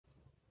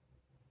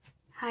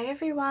Hi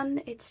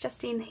everyone, it's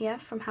Justine here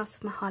from House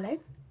of Mahalo.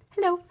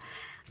 Hello!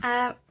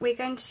 We're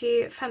going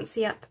to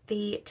fancy up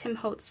the Tim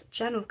Holtz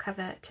journal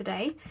cover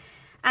today,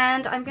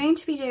 and I'm going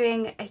to be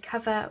doing a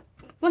cover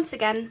once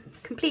again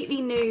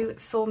completely new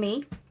for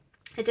me,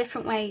 a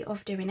different way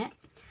of doing it.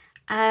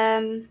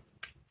 I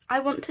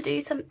want to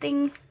do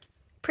something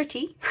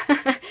pretty,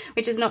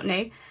 which is not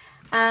new.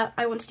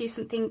 I want to do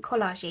something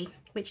collagey,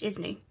 which is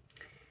new.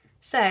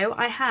 So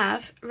I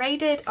have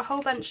raided a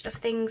whole bunch of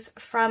things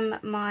from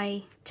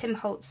my Tim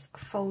Holtz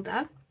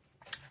folder.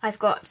 I've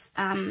got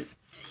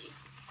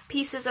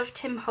pieces of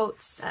Tim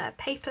Holtz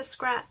paper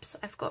scraps,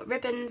 I've got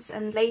ribbons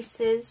and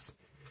laces,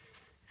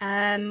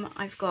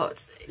 I've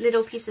got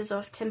little pieces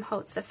of Tim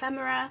Holtz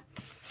ephemera,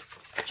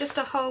 just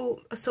a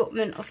whole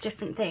assortment of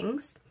different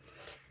things.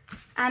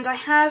 And I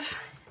have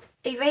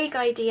a vague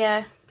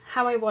idea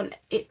how I want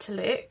it to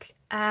look,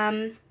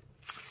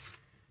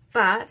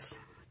 but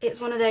it's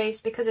one of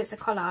those, because it's a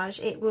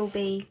collage, it will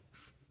be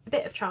a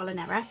bit of trial and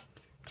error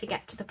to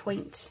get to the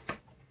point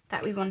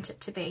that we want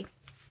it to be.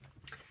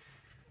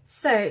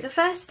 So the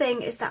first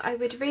thing is that I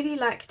would really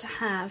like to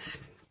have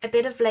a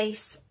bit of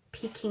lace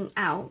peeking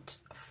out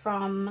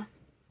from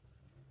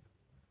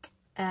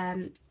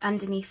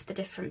underneath the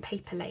different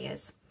paper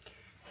layers.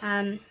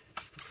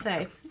 So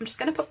I'm just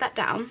going to put that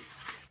down,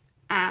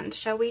 and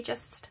shall we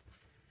just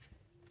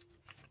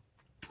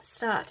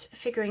start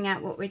figuring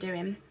out what we're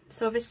doing.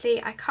 So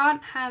obviously I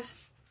can't have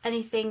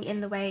anything in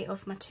the way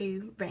of my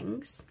two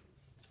rings,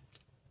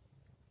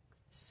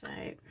 so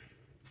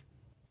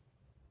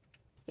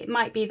it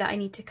might be that I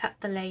need to cut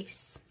the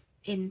lace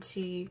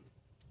into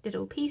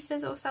little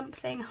pieces or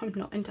something. I'm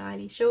not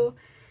entirely sure,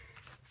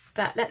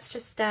 but let's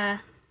just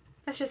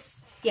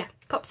yeah,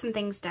 pop some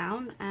things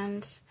down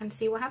and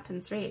see what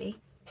happens really.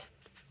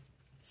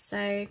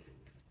 So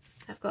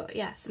I've got,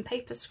 yeah, some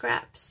paper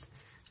scraps.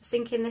 I was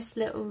thinking this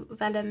little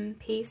vellum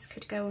piece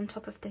could go on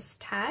top of this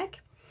tag,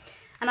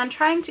 and I'm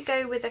trying to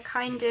go with a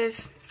kind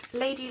of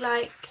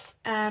ladylike,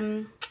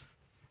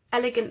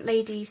 elegant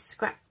lady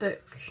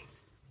scrapbook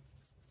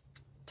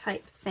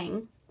type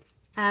thing,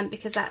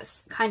 because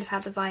that's kind of how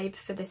the vibe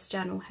for this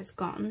journal has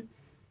gone.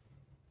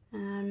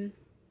 And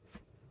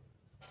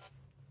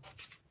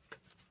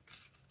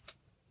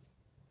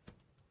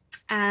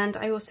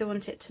I also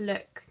want it to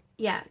look,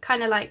 yeah,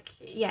 kind of like,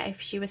 yeah,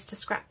 if she was to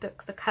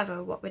scrapbook the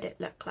cover, what would it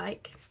look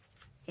like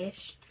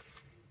ish.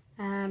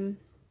 And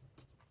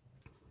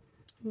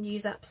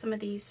use up some of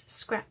these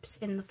scraps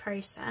in the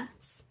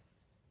process.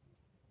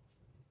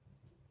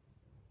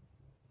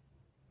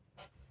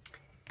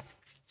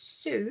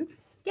 So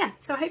yeah,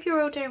 so I hope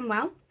you're all doing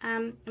well.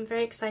 I'm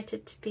very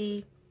excited to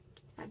be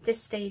at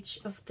this stage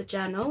of the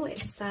journal.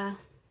 It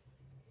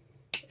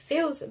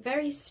feels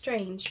very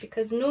strange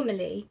because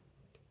normally,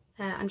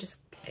 I'm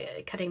just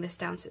cutting this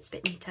down so it's a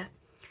bit neater.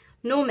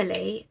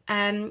 Normally,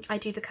 I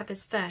do the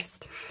covers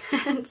first,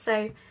 and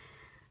so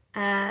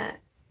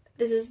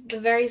this is the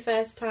very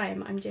first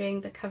time I'm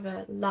doing the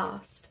cover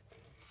last.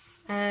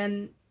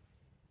 I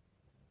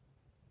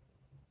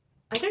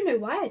don't know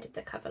why I did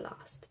the cover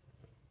last.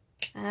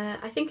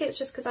 I think it's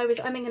just because I was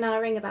umming and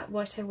ahhing about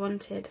what I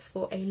wanted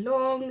for a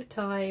long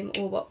time,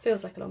 or what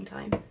feels like a long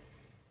time,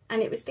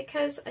 and it was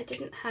because I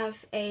didn't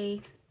have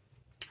a,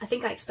 I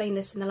think I explained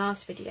this in the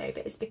last video,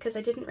 but it's because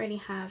I didn't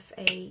really have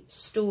a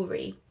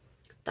story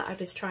that I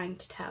was trying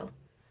to tell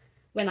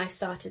when I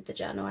started the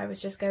journal. I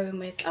was just going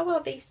with, oh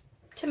well, these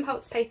Tim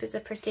Holtz papers are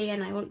pretty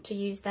and I want to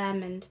use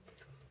them,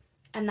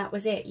 and that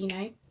was it, you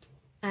know.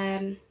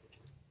 And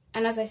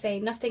as I say,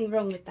 nothing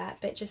wrong with that,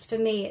 but just for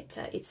me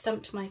it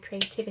stumped my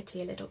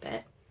creativity a little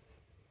bit,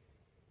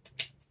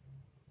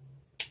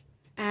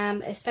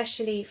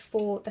 especially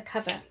for the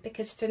cover,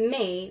 because for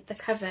me the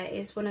cover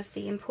is one of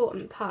the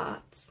important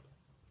parts.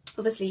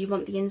 Obviously you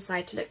want the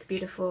inside to look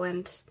beautiful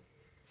and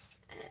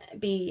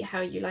be how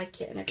you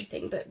like it and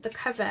everything, but the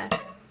cover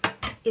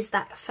is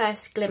that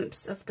first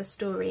glimpse of the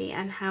story,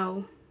 and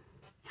how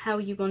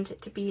you want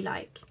it to be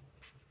like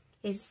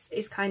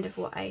is kind of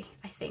what I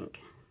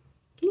think.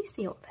 Can you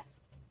see all this?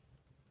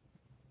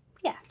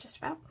 Yeah, just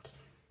about.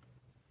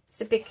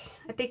 It's a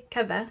big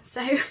cover,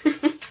 so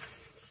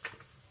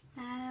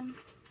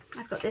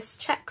I've got this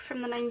check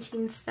from the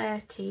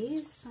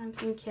 1930s. I'm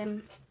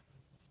thinking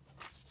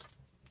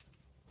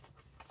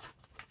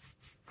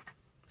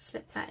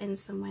slip that in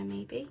somewhere,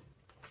 maybe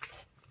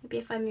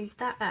if I move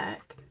that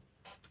up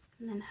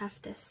and then have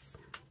this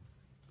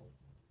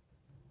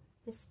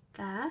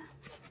there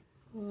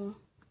or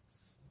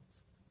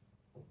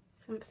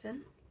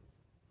something.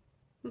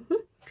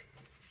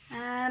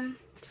 Do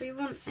we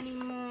want any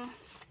more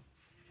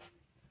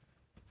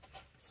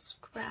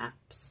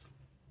scraps?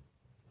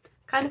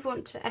 Kind of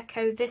want to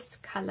echo this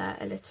colour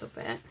a little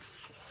bit.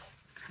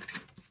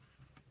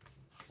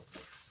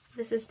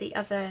 This is the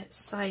other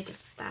side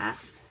of that.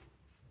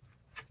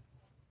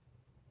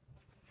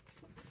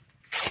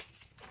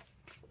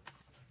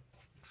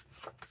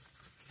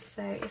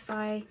 So if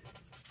I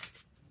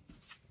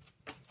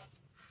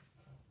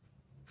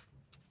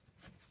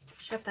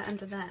shove that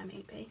under there,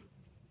 maybe.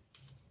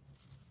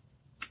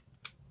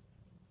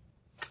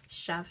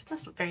 shove.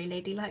 That's not a very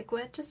ladylike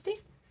word, Justy.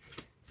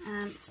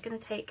 I'm just going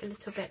to take a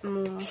little bit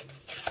more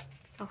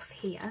off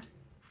here.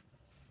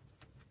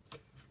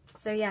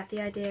 So yeah, the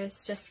idea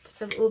is just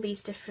for all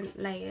these different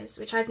layers,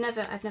 which I've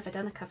never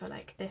done a cover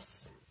like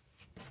this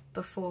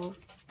before,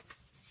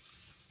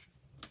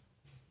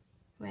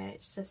 where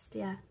it's just,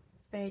 yeah,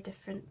 very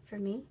different for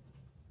me.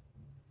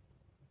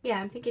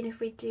 Yeah, I'm thinking if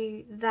we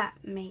do that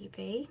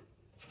maybe,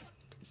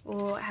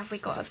 or have we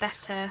got a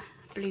better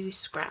blue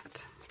scrap?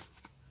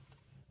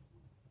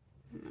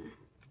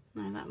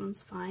 No, that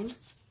one's fine.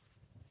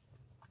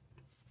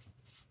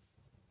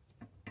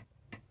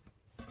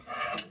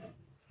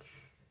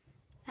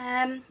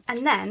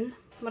 And then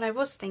what I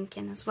was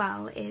thinking as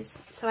well is,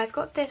 so I've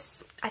got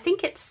this, I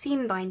think it's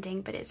seam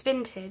binding, but it's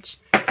vintage,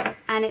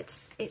 and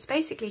it's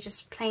basically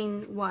just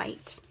plain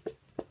white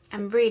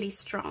and really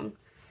strong,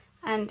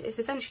 and it's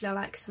essentially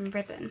like some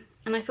ribbon,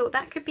 and I thought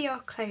that could be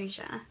our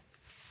closure.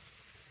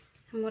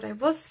 And what I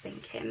was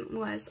thinking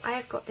was, I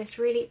have got this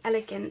really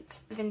elegant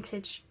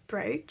vintage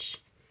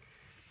brooch,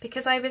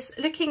 because I was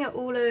looking at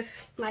all of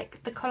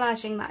like the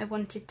collaging that I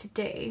wanted to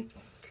do,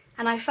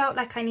 and I felt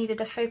like I needed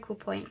a focal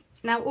point.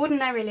 Now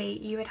ordinarily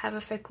you would have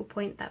a focal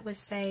point that was,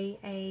 say,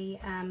 a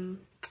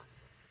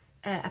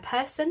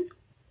person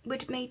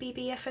would maybe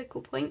be a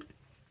focal point.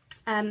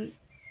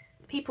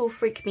 People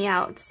freak me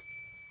out.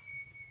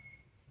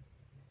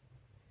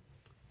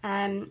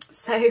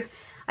 So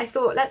I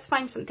thought, let's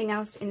find something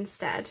else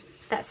instead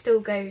that still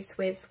goes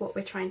with what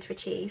we're trying to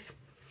achieve.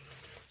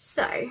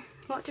 So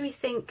what do we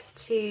think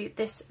to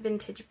this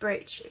vintage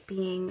brooch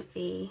being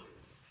the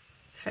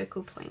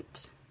focal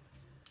point?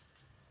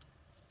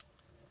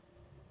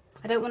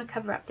 I don't want to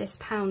cover up this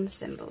pound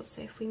symbol,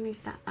 so if we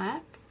move that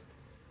up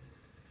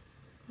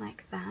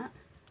like that,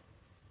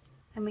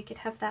 then we could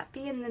have that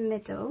be in the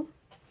middle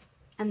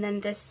and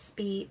then this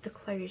be the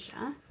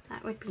closure.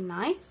 That would be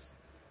nice.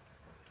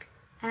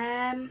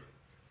 And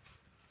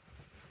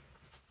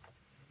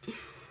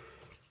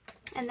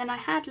then I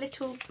had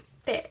little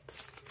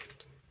bits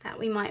that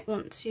we might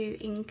want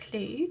to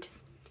include.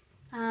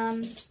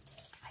 I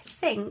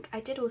think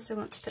I did also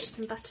want to put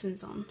some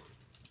buttons on.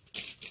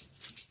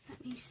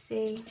 Let me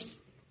see.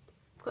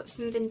 I've got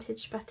some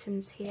vintage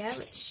buttons here,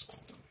 which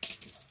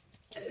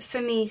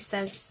for me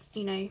says,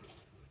 you know,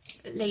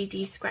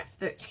 lady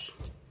scrapbook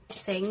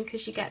thing,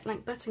 because you get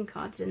like button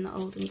cards in the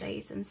olden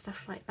days and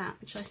stuff like that,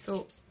 which I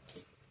thought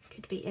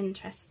could be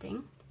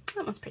interesting.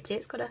 That one's pretty,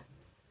 it's got a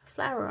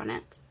flower on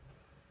it.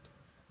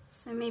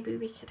 So maybe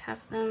we could have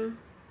them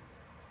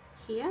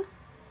here.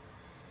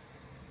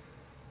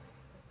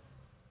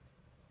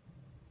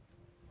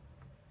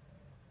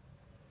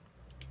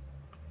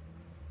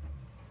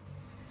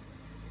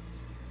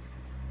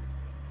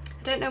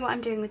 I don't know what I'm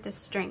doing with this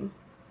string,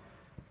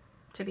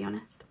 to be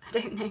honest. I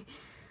don't know.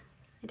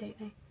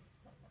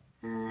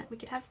 We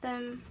could have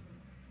them,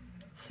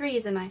 3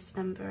 is a nice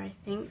number, I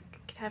think. We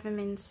could have them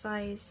in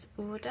size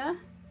order,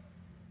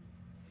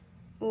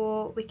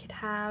 or we could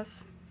have,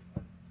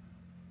 oh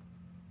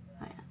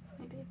yeah, that's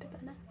maybe a bit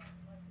better.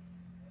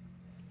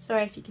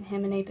 Sorry if you can hear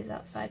my neighbours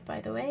outside,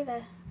 by the way, they're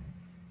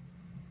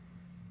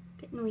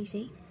a bit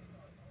noisy.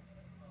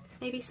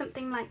 Maybe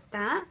something like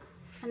that,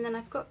 and then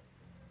I've got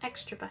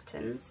extra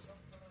buttons.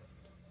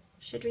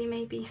 Should we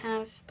maybe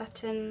have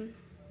button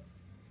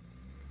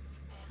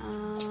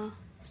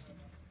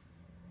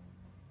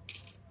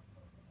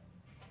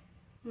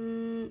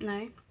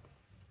no.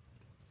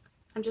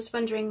 I'm just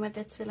wondering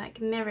whether to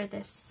like mirror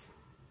this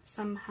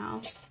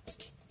somehow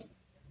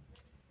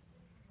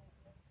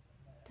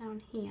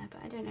down here,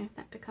 but I don't know if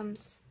that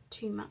becomes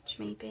too much.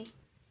 Maybe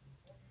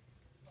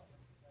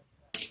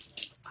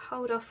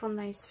hold off on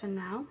those for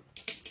now.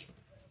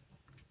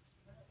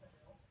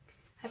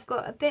 I've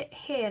got a bit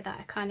here that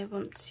I kind of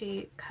want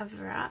to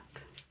cover up,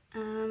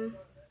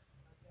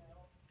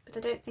 but I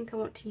don't think I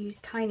want to use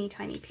tiny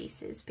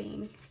pieces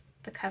being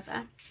the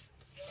cover.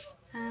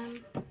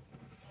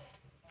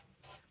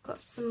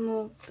 Got some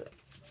more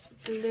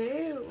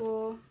blue,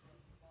 or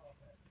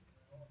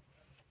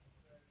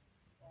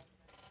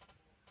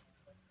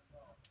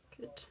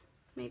could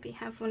maybe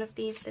have one of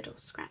these little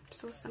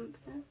scraps or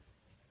something.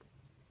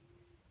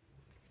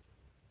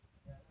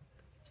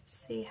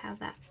 Just see how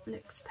that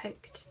looks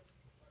poked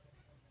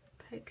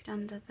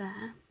under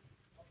there,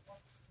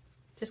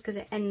 just because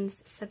it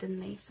ends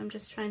suddenly, so I'm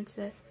just trying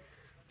to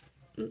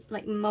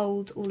like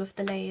mold all of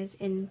the layers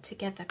in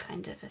together,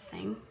 kind of a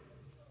thing.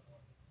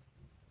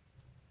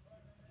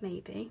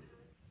 Maybe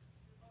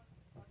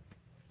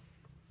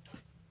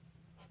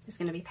it's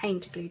going to be pain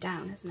to glue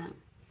down, isn't it?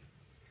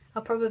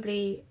 I'll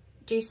probably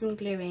do some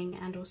gluing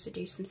and also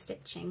do some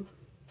stitching,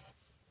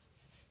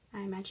 I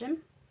imagine,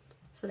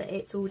 so that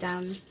it's all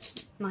down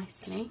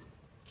nicely.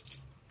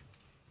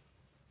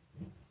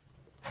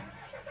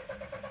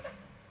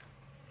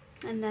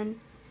 And then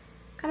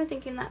kind of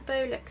thinking that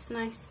bow looks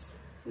nice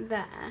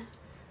there,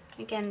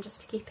 again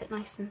just to keep it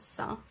nice and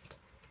soft.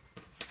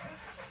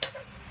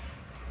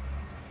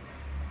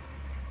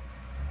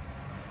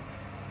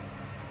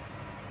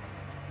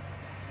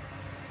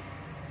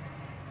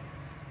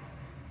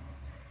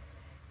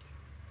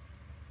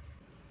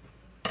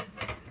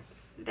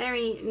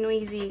 very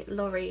noisy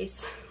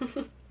lorries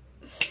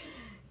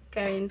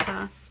going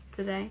past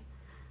today.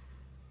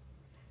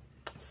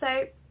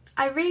 So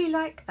I really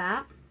like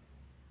that,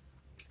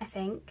 I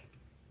think.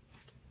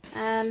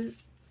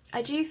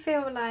 I do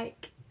feel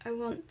like I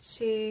want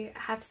to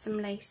have some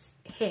lace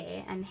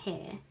here and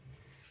here,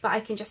 but I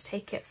can just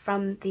take it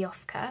from the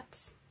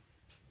offcuts.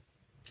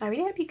 I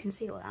really hope you can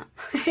see all that.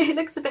 It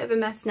looks a bit of a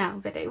mess now,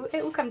 but it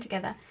will come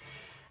together.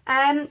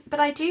 But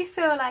I do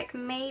feel like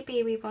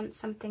maybe we want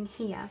something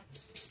here.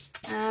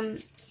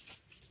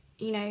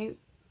 You know,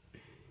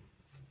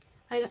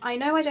 I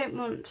know I don't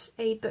want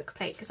a book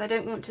plate because I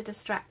don't want to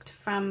distract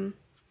from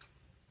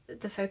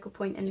the focal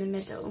point in the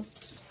middle.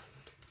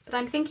 But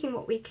I'm thinking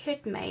what we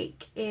could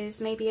make is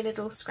maybe a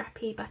little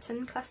scrappy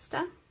button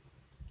cluster.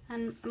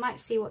 And I might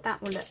see what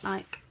that will look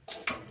like.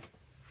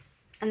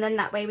 And then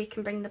that way we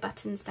can bring the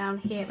buttons down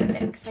here a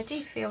bit, because I do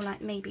feel like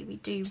maybe we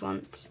do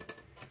want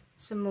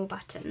some more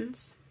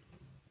buttons.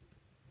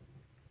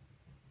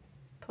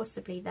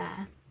 Possibly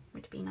there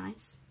would be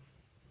nice.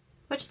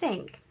 What do you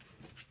think?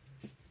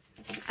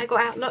 I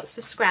got out lots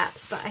of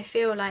scraps, but I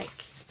feel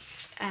like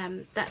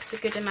that's a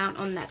good amount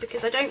on there,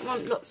 because I don't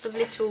want lots of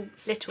little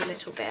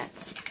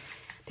bits,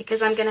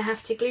 because I'm going to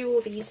have to glue all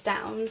these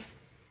down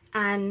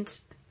and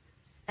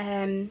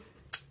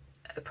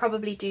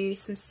probably do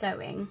some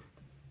sewing.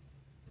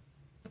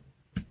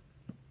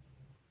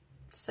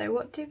 So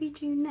what do we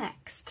do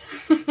next?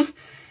 This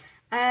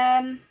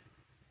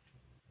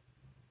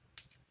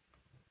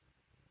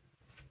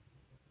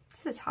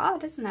is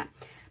hard, isn't it?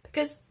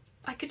 Because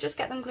I could just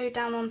get them glued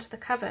down onto the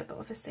cover, but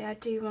obviously I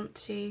do want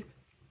to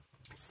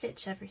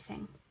stitch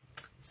everything.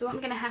 So what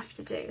I'm going to have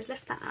to do is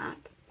lift that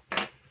up.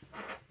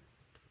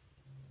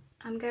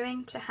 I'm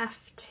going to have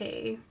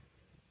to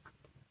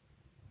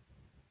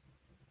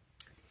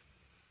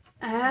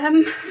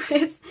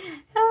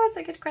it's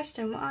a good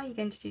question. What are you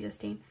going to do,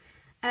 Justine?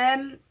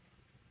 I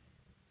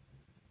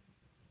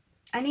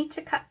need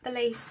to cut the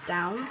lace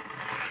down,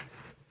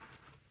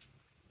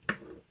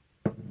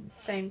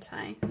 don't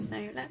I?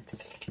 So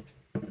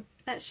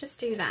let's just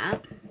do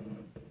that.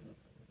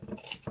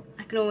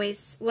 I can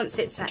always, once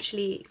it's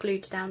actually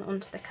glued down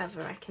onto the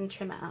cover, I can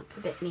trim it up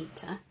a bit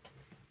neater.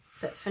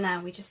 But for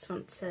now, we just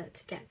want to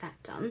get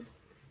that done.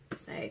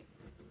 So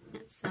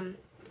let's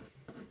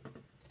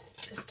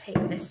just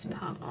take this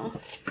part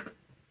off.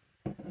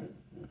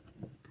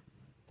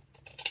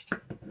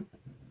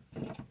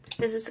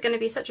 This is going to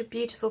be such a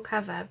beautiful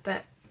cover,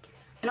 but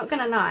I'm not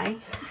going to lie,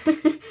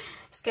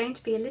 it's going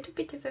to be a little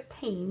bit of a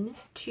pain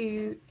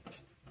to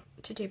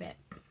do it,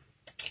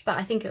 but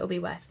I think it will be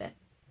worth it.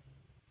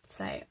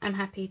 So I'm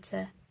happy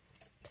to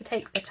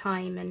take the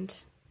time and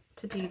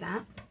to do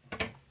that.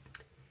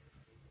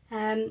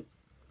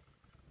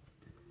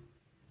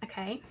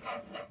 Okay,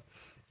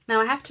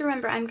 now I have to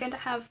remember I'm going to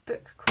have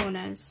book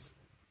corners.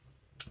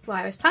 Well,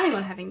 I was planning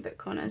on having book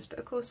corners, but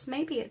of course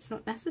maybe it's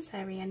not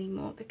necessary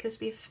anymore because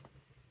we've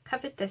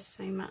covered this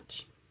so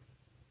much.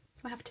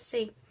 We'll have to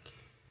see.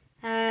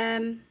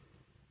 I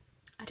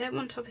don't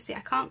want to, obviously I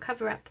can't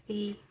cover up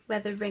where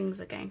the rings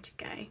are going to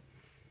go,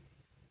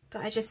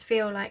 but I just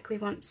feel like we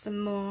want some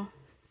more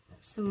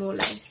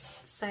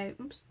lace. So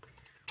oops,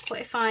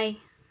 what if I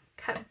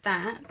cut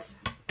that?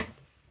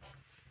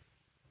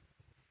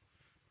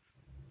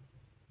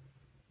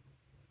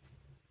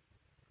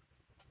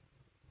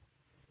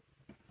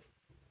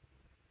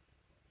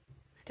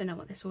 I don't know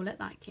what this will look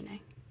like, you know.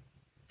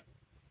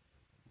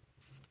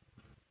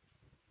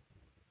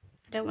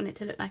 I don't want it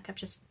to look like I've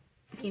just,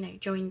 you know,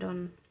 joined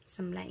on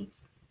some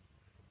lace.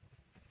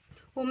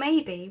 Or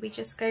maybe we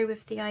just go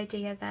with the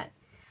idea that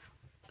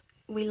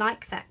we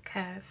like that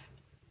curve.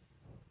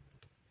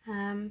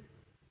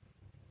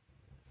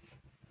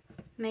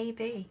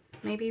 Maybe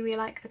we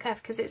like the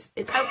curve because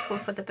it's helpful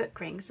for the book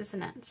rings,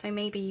 isn't it? So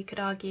maybe you could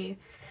argue,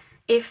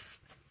 if,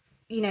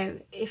 you know,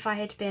 if I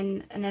had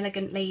been an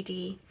elegant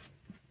lady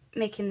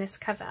making this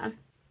cover,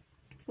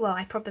 well,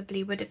 I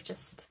probably would have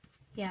just,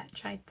 yeah,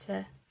 tried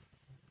to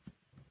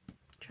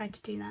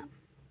do that.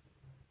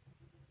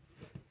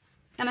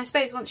 And I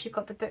suppose once you've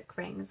got the book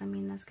rings, I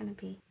mean, there's going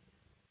to be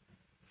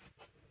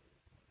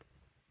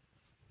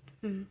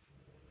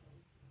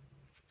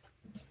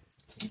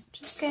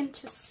just going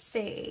to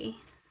see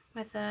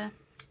whether,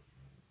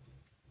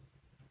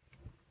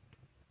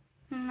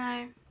 no,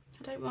 I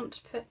don't want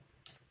to put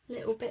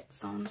little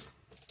bits on.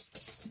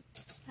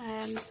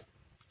 I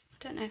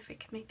don't know if we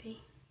can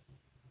maybe,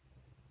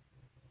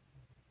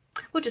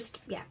 we'll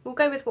just, yeah, we'll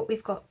go with what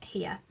we've got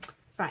here.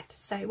 Right,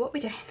 so what we're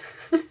doing,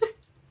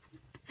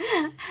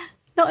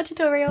 not a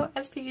tutorial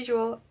as per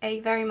usual, a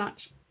very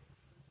much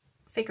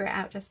figure it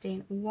out,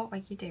 Justine, what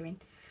are you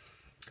doing?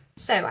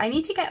 So I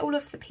need to get all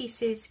of the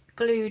pieces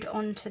glued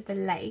onto the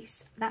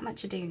lace, that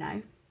much I do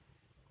know,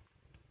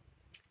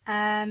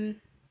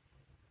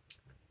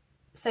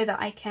 so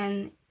that I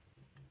can,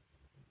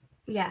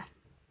 yeah,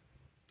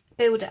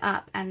 build it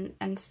up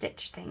and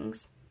stitch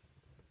things.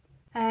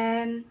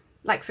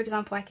 Like for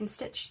example, I can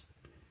stitch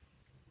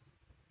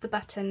the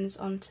buttons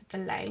onto the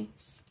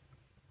lace,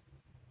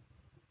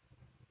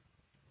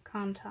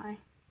 can't I?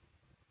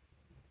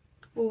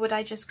 Or would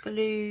I just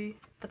glue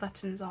the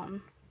buttons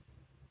on?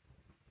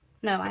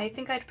 No, I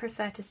think I'd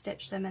prefer to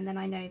stitch them and then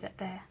I know that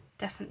they're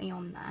definitely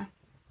on there.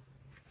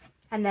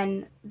 And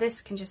then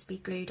this can just be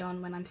glued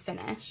on when I'm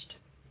finished.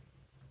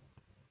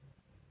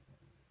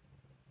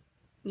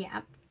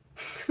 Yeah,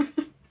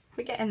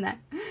 we're getting there.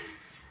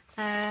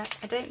 I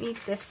don't need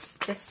this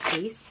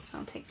piece.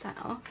 I'll take that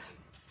off.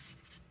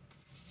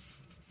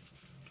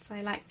 So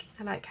I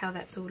like how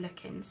that's all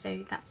looking,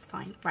 so that's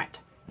fine. Right,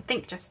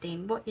 think,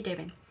 Justine, what you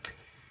doing?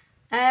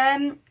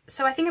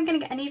 So I think I'm going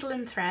to get a needle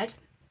and thread,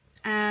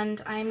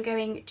 and I'm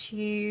going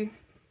to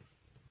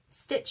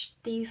stitch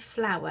the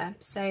flower.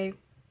 So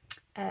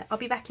I'll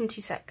be back in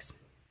 2 secs.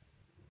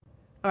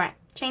 Alright,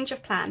 change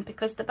of plan,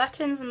 because the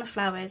buttons and the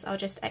flowers are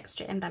just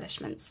extra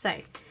embellishments.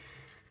 So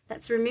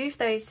let's remove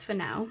those for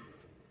now.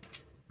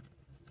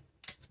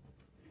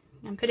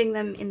 I'm putting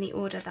them in the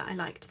order that I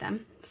liked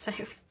them, so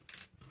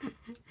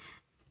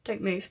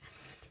don't move.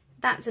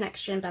 That's an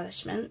extra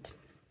embellishment,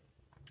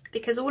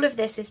 because all of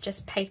this is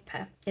just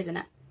paper, isn't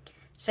it?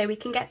 So we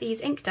can get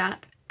these inked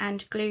up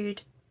and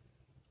glued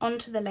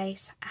onto the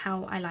lace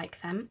how I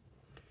like them.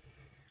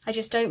 I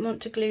just don't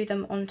want to glue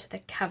them onto the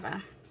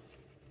cover.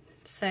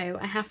 So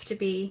I have to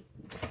be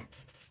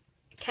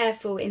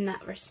careful in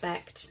that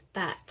respect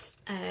that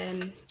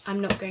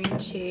I'm not going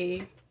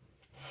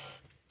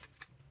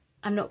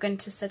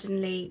to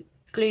suddenly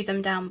glue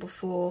them down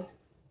before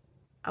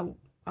I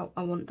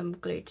want them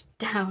glued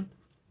down.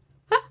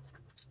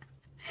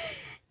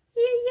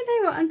 You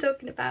know what I'm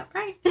talking about,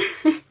 right?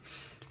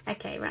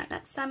 Okay, right,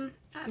 let's I'm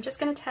just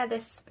going to tear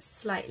this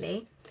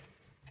slightly.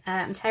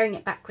 I'm tearing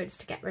it backwards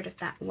to get rid of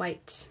that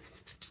whiteness,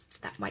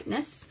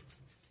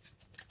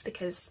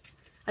 because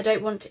I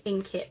don't want to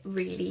ink it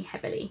really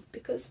heavily,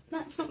 because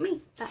that's not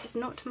me. That is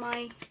not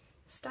my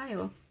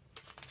style.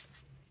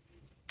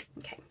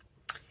 Okay.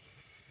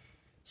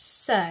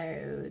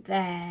 So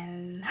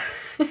then,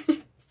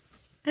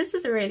 this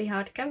is a really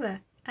hard cover.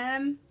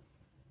 I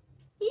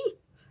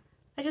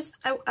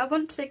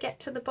want to get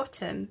to the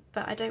bottom,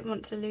 but I don't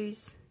want to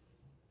lose.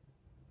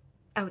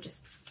 Oh,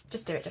 just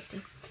do it,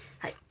 Justine.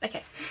 Right,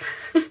 okay.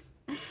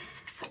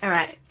 All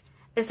right.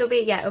 This will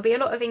be, yeah, it'll be a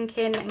lot of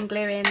inking and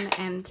gluing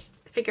and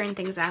figuring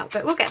things out,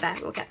 but we'll get there.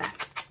 We'll get there.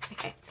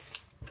 Okay.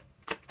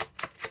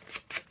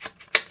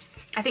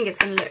 I think it's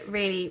going to look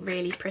really,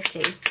 really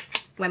pretty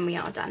when we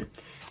are done.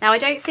 Now, I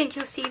don't think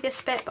you'll see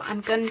this bit, but I'm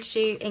going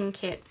to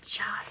ink it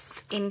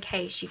just in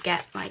case you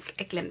get like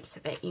a glimpse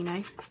of it, you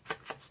know.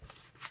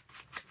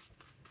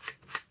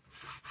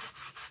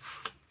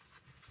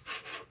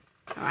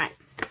 All right.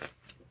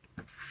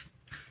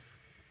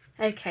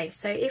 Okay,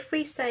 so if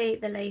we say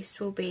the lace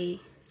will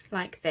be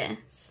like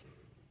this,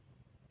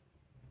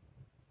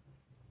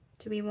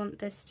 do we want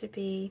this to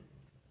be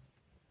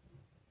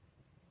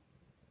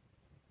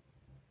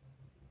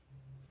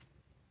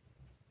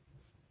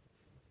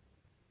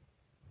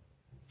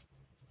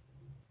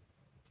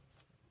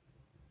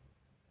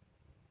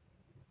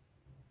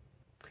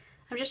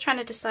I'm just trying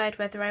to decide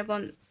whether I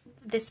want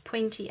this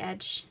pointy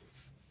edge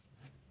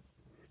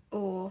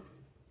or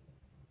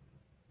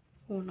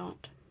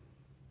not.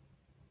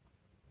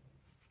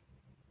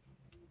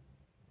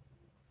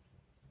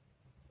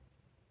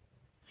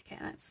 Okay,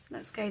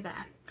 let's go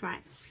there.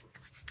 Right,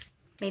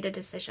 made a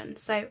decision.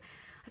 So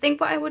I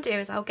think what I will do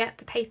is I'll get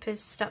the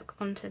papers stuck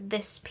onto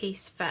this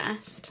piece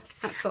first.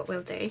 That's what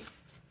we'll do.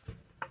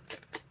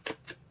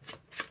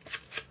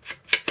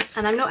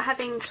 And I'm not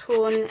having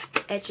torn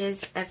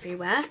edges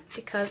everywhere,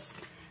 because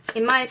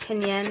in my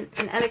opinion,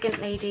 an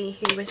elegant lady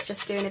who was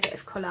just doing a bit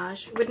of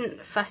collage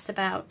wouldn't fuss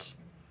about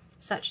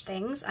such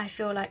things. I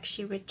feel like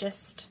she would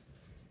just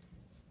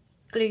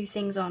glue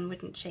things on,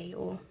 wouldn't she,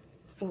 or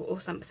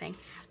something.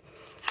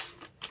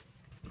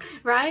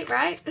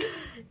 Right?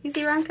 You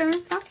see where I'm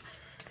coming from?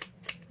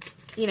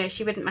 You know,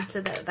 she wouldn't matter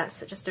that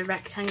that's just a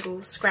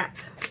rectangle scrap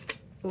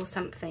or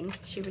something.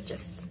 She would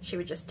just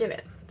do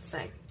it. So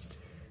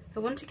I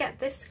want to get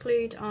this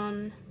glued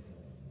on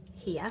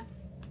here.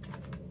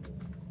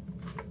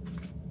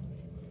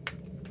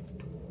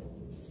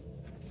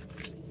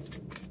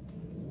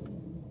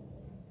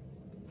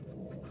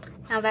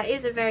 Now that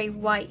is a very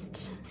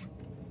white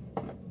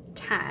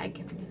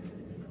tag,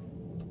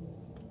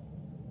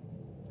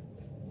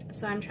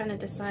 so I'm trying to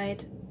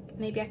decide,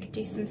 maybe I could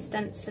do some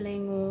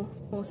stenciling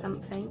or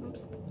something.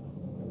 Oops,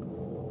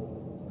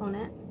 on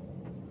it.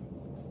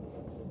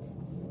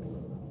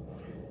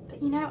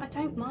 But you know, I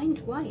don't mind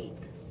white.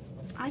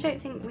 I don't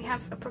think we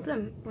have a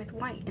problem with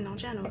white in our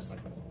journals,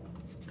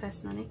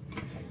 personally.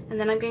 And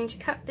then I'm going to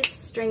cut this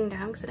string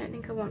down, because I don't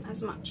think I want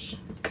as much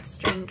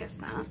string as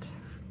that.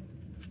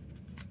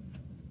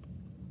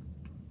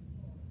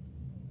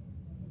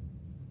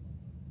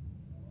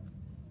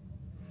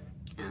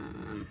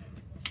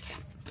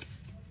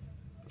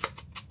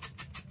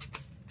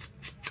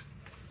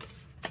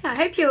 I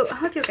hope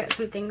you'll get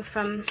something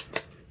from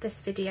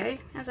this video.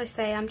 As I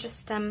say, I'm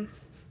just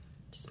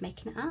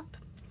making it up.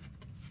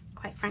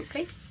 Quite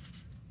frankly,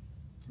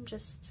 I'm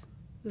just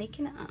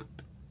making it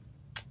up.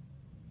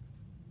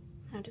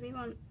 How do we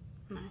want?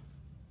 No.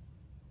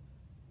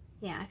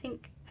 yeah, I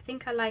think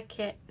I like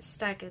it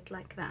staggered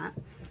like that,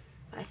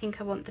 but I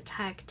think I want the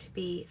tag to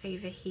be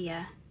over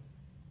here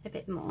a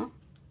bit more.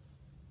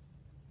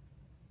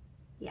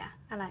 Yeah,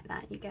 I like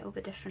that. You get all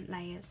the different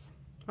layers.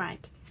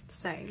 Right,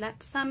 so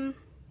let's I'm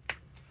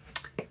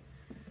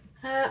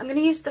going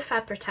to use the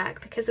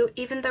Fabri-Tac because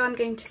even though I'm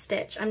going to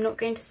stitch, I'm not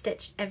going to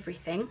stitch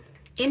everything.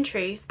 In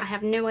truth, I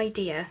have no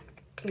idea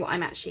what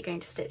I'm actually going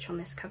to stitch on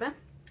this cover.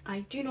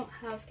 I do not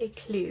have a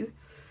clue,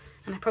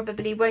 and I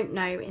probably won't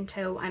know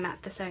until I'm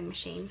at the sewing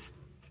machine.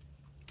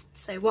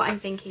 So what I'm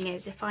thinking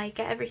is, if I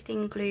get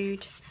everything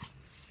glued,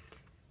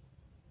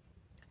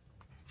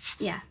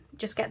 yeah,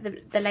 just get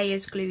the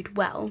layers glued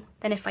well,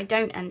 then if I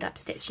don't end up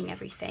stitching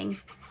everything,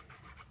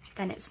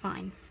 then it's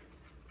fine.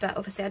 But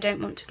obviously I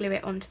don't want to glue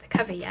it onto the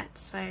cover yet,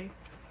 so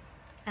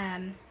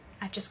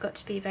I've just got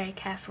to be very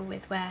careful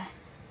with where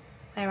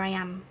I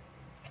am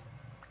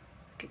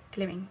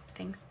gluing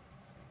things.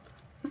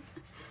 Okay.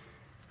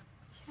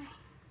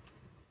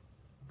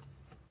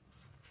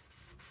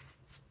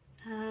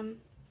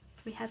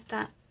 We had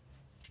that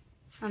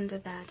under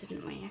there,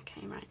 didn't we?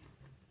 Okay, right.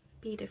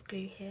 Bead of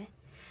glue here.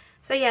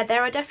 So yeah,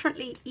 there are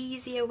definitely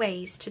easier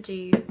ways to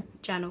do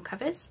journal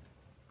covers,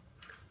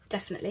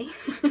 definitely,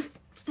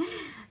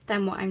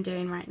 than what I'm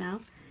doing right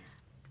now.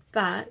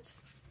 But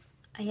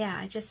yeah,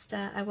 I just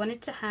I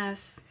wanted to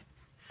have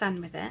fun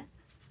with it.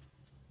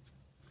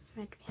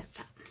 Where do we have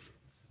that?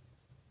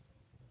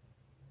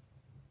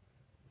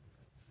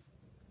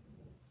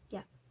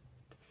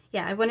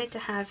 Yeah, I wanted to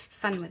have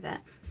fun with it,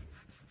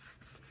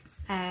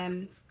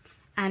 and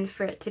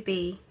for it to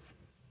be,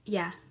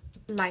 yeah,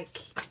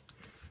 like,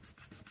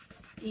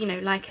 you know,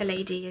 like a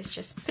lady is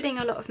just putting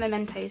a lot of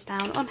mementos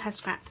down on her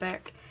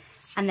scrapbook,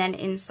 and then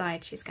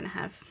inside she's going to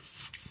have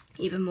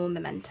even more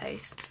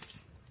mementos.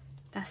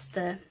 That's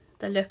the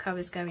look I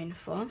was going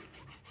for.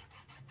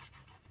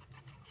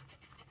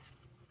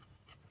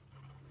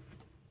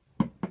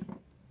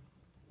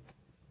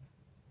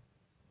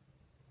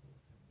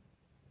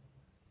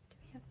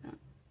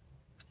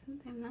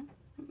 Something like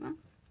that.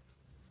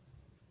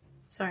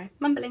 Sorry,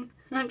 mumbling.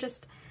 I'm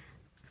just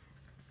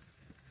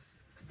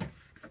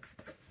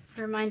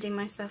reminding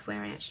myself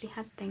where I actually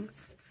had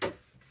things.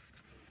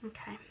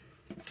 Okay.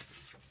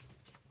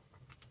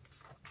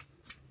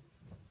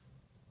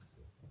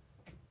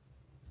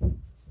 So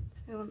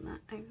we want that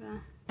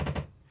over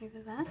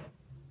there.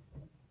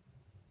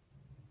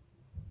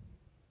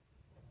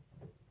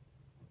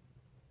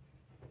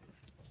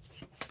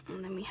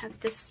 And then we had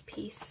this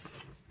piece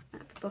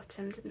at the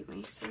bottom, didn't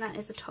we? So that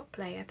is a top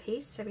layer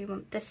piece, so we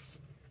want this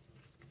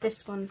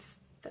one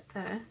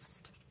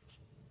first.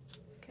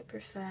 I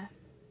prefer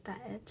that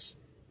edge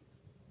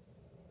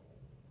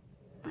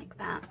like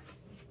that,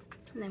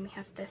 and then we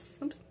have this,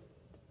 oops,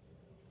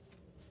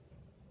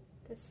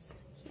 this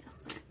here.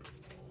 Right.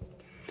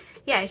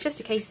 Yeah, it's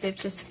just a case of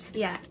just,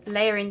 yeah,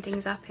 layering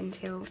things up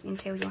until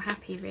you're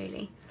happy,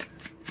 really.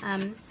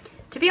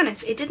 To be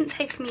honest, it didn't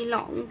take me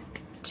long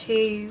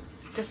to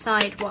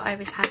decide what I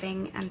was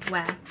having and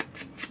where.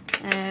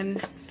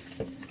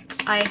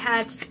 I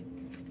had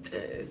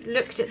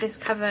looked at this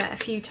cover a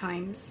few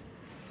times,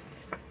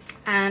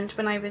 and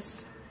when I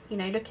was, you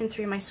know, looking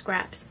through my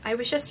scraps, I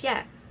was just,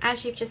 yeah,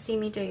 as you've just seen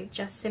me do,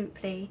 just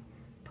simply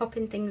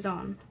popping things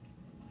on,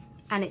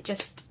 and it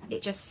just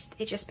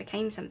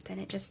became something.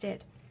 It just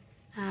did.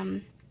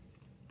 And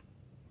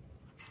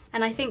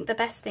I think the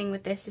best thing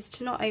with this is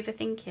to not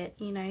overthink it,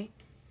 you know.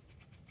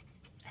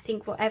 I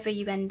think whatever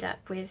you end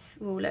up with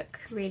will look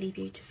really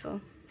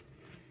beautiful.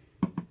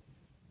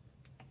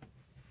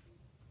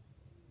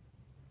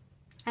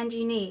 And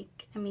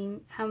unique. I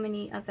mean, how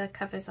many other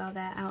covers are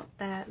there out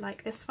there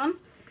like this one?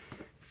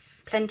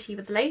 Plenty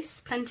with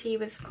lace, plenty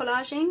with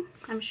collaging,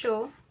 I'm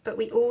sure, but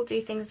we all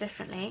do things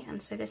differently,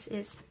 and so this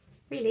is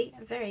really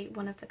a very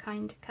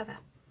one-of-a-kind cover,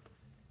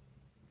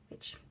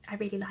 which I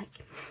really like.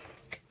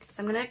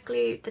 So I'm going to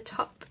glue the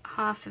top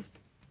half of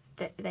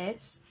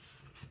this,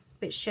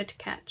 which should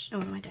catch. Oh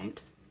no, I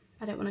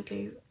don't want to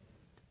glue.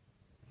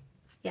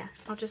 Yeah,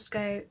 I'll just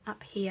go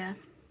up here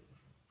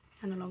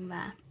and along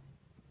there,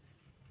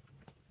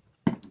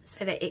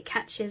 so that it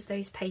catches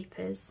those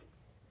papers,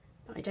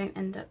 but I don't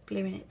end up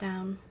gluing it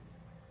down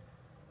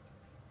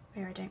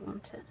where I don't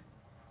want it,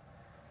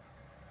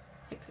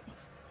 hopefully.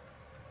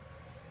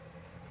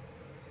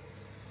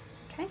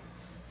 Okay.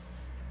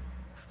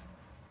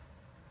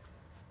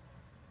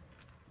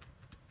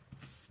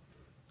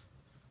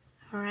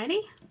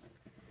 Alrighty,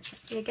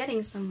 we're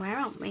getting somewhere,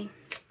 aren't we?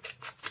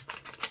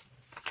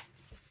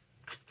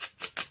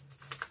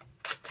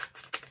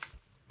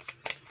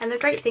 And the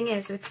great thing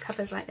is with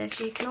covers like this,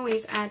 you can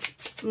always add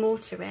more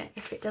to it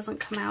if it doesn't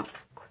come out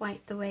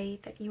quite the way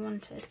that you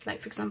wanted.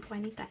 Like, for example, I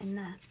need that in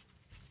there.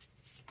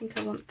 I think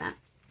I want that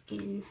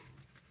in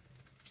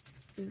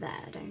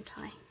there, don't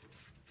I?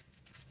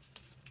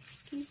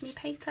 Excuse me,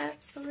 paper,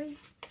 sorry.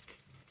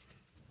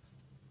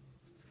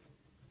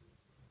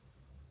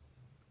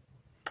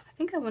 I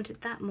think I wanted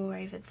that more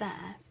over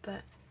there,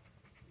 but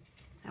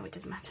no, it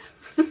doesn't matter.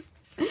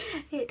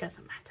 It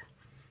doesn't matter.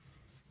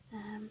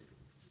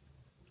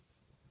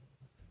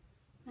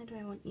 Where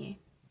do I want you?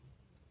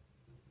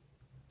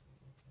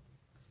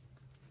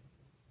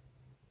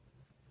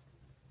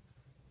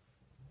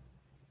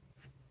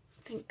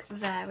 I think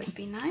there would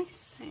be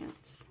nice. So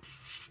let's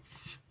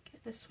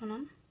get this one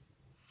on.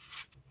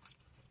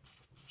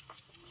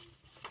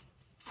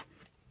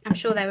 I'm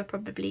sure there were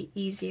probably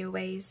easier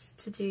ways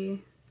to do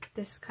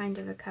this kind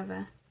of a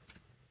cover.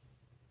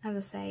 As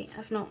I say,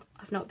 I've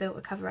not built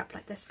a cover up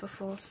like this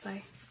before, so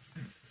I'm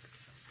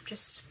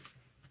just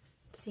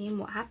seeing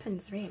what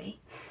happens really.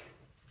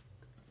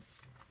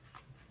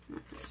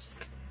 Let's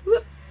just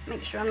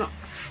make sure I'm not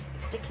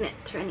sticking it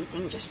to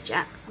anything just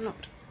yet, because I'm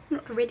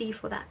not ready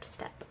for that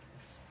step.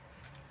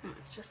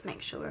 Let's just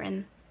make sure we're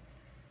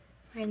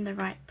in the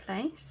right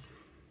place.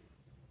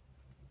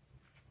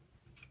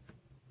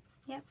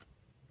 Yep,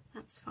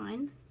 that's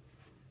fine.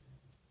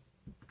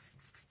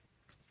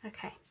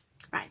 Okay,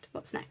 right,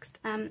 what's next?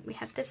 We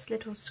had this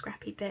little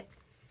scrappy bit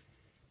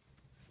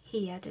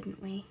here,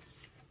 didn't we?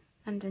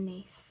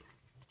 Underneath.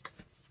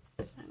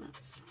 So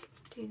let's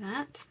do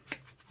that.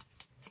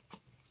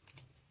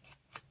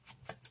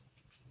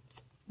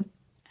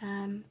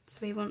 So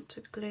we want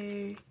to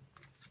glue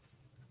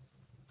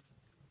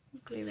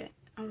it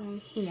along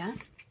here.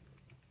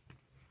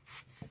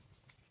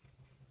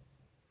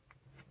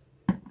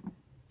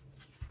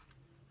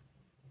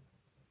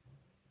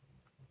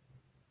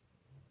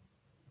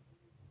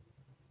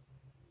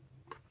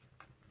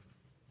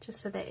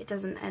 Just so that it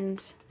doesn't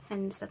end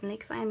suddenly,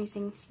 because I am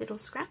using little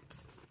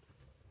scraps.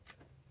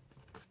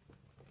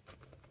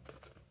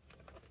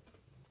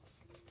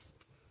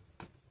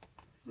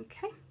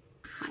 Okay.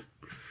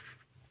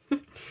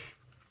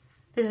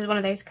 This is one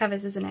of those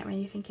covers, isn't it, where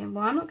you're thinking,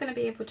 well, I'm not going to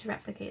be able to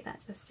replicate that,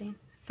 Justine.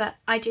 But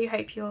I do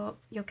hope you're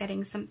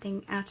getting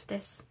something out of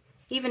this,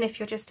 even if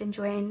you're just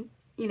enjoying,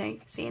 you know,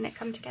 seeing it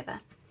come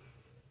together.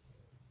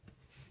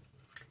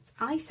 So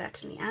I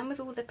certainly am,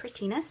 with all the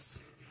prettiness.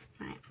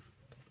 Right.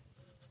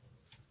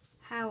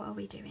 How are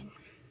we doing?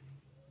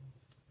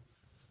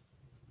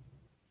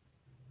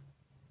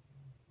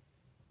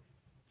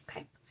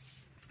 Okay,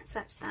 so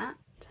that's that.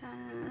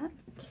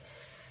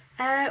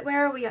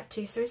 Where are we up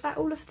to? So is that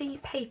all of the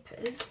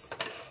papers?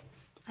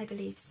 I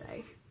believe so.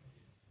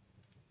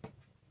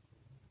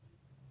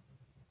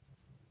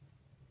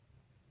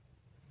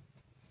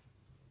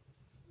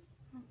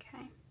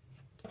 Okay,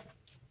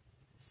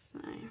 so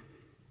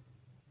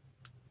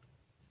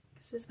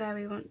this is where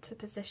we want to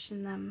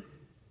position them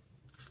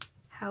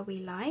how we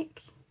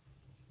like.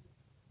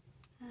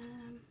 I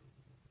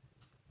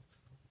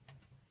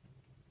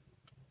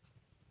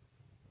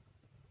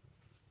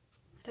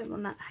don't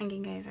want that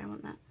hanging over, I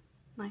want that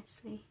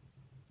nicely.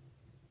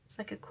 It's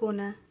like a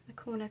corner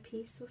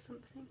piece or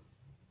something.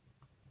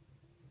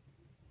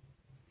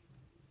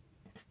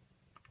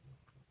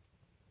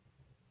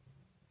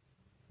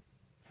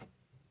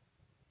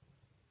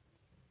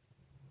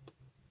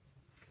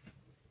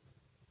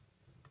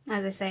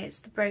 As I say, it's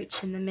the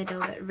brooch in the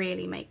middle that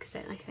really makes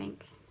it, I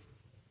think.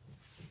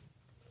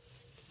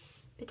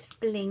 Bit of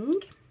bling.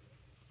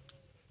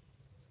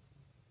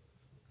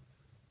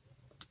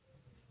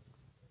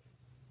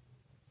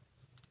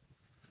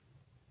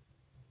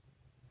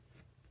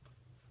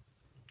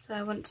 So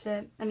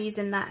I'm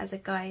using that as a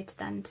guide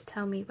then to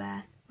tell me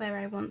where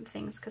I want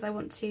things, because I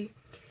want to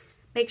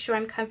make sure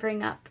I'm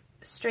covering up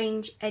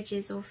strange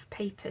edges of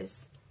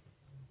papers,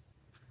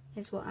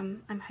 is what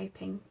I'm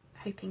hoping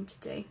to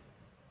do.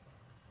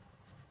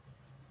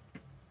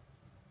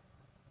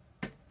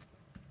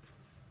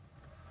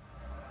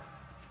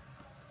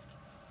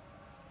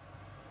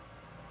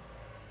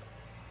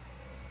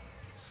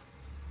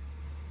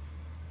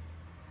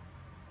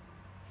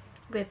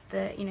 With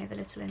the, you know, the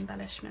little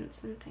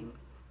embellishments and things.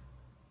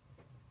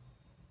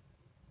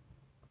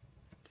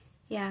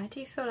 Yeah, I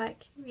do feel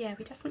like, yeah,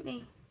 we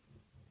definitely,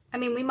 I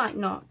mean, we might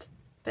not,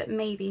 but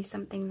maybe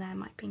something there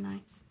might be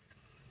nice.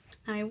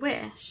 Now I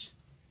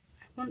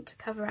want to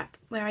cover up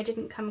where I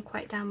didn't come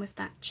quite down with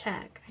that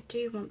check. I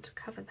do want to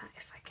cover that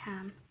if I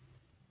can.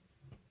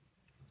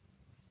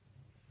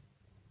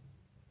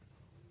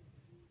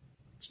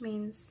 Which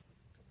means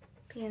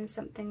being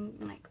something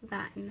like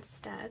that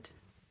instead.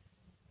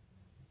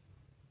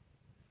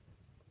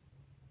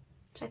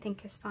 Which I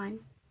think is fine.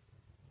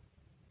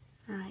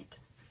 Right,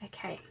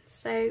 okay,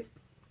 so I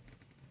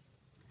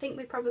think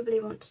we probably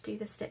want to do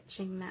the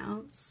stitching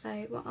now.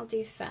 So what I'll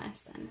do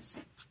first then is,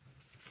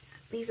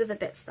 these are the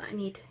bits that I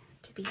need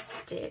to be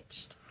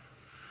stitched.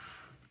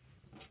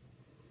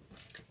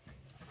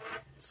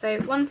 So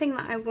one thing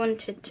that I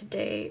wanted to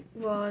do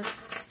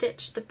was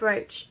stitch the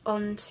brooch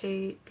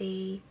onto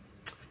the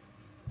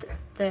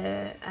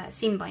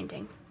seam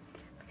binding,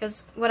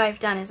 because what I've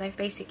done is I've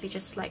basically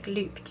just like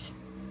looped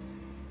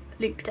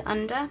it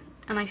under,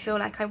 and I feel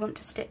like I want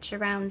to stitch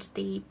around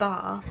the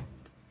bar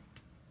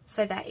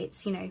so that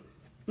it's, you know,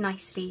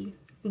 nicely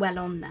well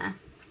on there,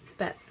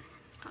 but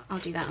I'll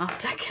do that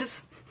after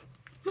because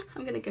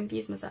I'm going to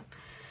confuse myself.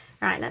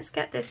 Right, let's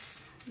get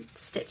this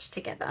stitched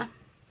together.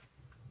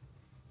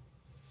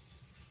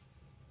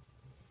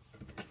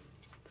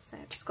 So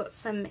I've just got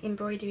some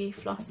embroidery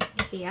floss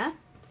here,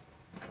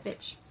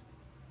 which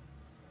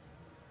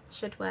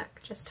should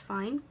work just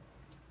fine.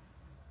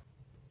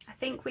 I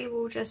think we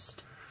will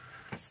just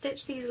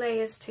stitch these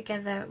layers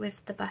together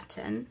with the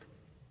button,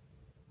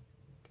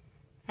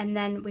 and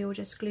then we will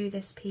just glue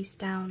this piece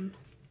down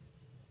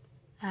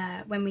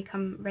when we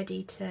come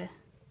ready to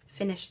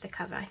finish the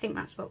cover. I think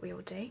that's what we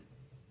will do.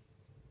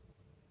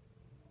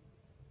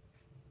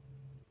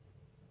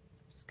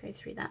 Just go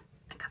through that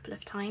a couple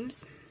of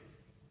times.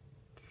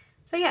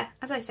 So yeah,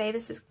 as I say,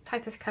 this is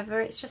type of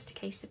cover. It's just a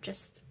case of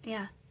just,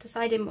 yeah,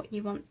 deciding what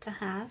you want to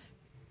have,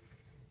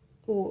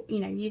 or, you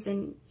know,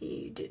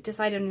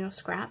 decide on your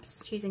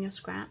scraps, choosing your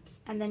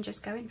scraps, and then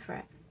just going for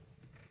it.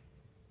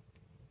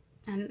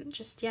 And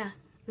just, yeah,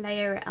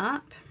 layer it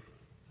up.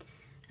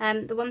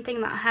 The one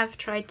thing that I have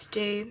tried to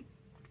do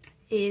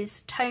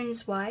is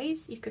tones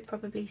wise, you could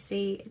probably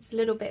see it's a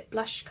little bit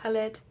blush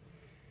coloured.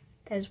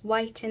 There's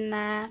white in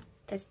there,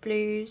 there's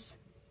blues,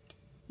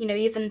 you know,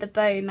 even the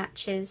bow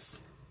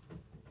matches,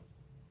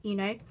 you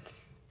know,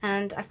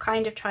 and I've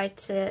kind of tried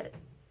to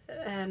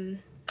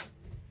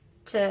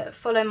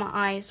follow my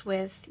eyes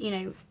with, you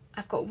know,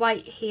 I've got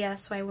white here,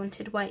 so I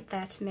wanted white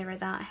there to mirror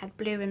that. I had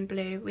blue and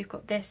blue. We've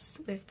got this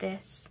with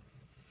this,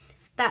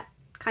 that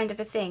kind of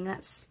a thing.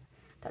 That's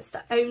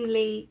the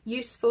only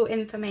useful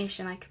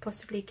information I could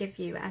possibly give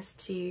you as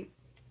to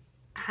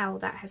how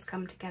that has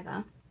come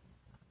together.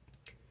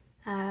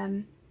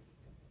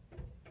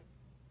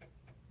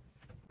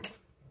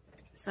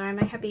 Sorry,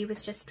 my hubby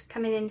was just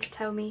coming in to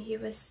tell me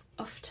he's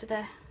off to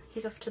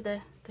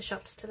the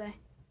shops today.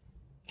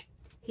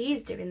 He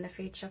is doing the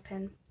food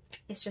shopping.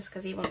 It's just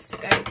because he wants to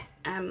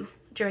go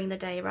during the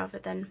day rather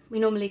than, we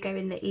normally go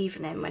in the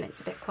evening when it's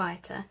a bit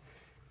quieter.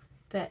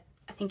 But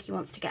I think he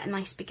wants to get a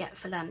nice baguette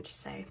for lunch,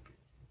 so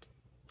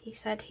he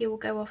said he will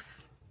go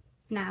off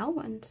now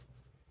and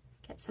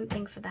get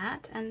something for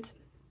that, and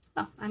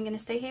well, I'm going to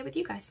stay here with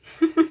you guys.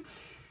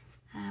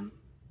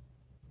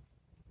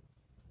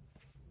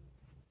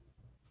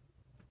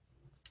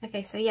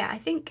 Okay, so yeah, I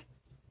think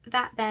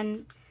that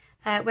then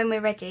when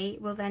we're ready,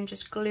 we'll then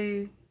just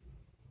glue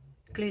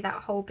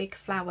that whole big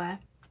flower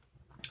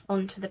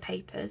onto the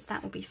papers.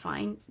 That will be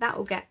fine. That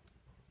will get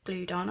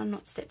glued on. I'm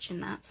not stitching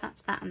that, so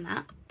that's that and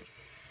that.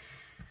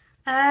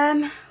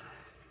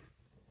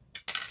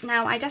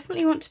 Now I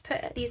definitely want to put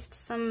at least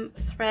some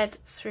thread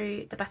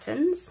through the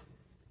buttons.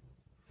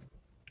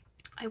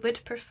 I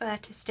would prefer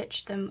to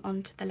stitch them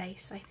onto the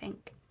lace, I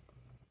think,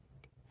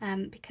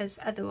 because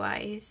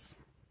otherwise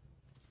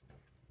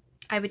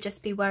I would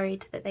just be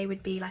worried that they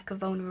would be like a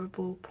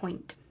vulnerable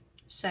point.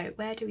 So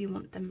where do we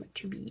want them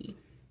to be?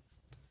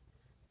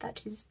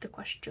 That is the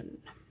question.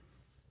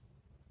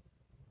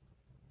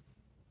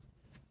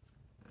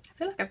 I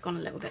feel like I've gone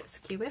a little bit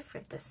skew-if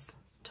with this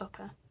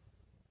topper.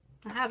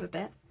 I have a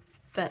bit,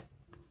 but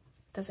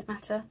does it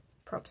matter?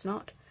 Probs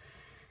not.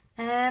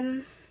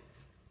 Yeah,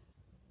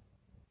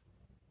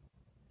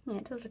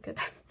 it does look a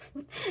bit,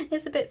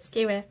 it's a bit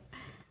skew-if.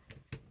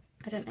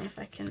 I don't know if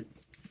I can,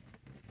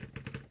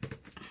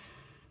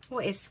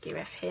 what is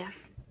skew-if here?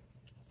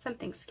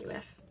 Something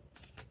skew-if.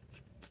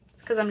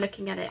 Because I'm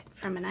looking at it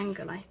from an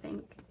angle, I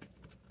think.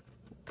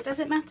 Does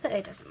it matter?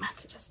 It doesn't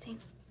matter, Justine.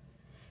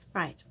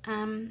 Right,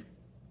 I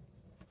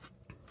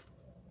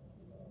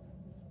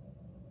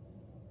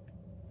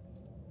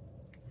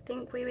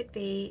think we would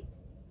be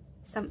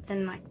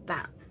something like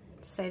that.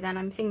 So then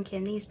I'm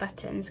thinking these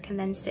buttons can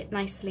then sit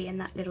nicely in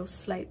that little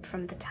slope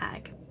from the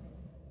tag.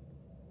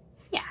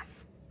 Yeah,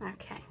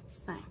 okay,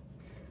 so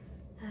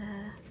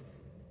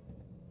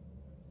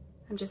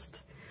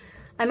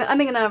I'm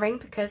umming and ahhing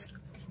because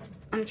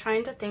I'm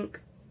trying to think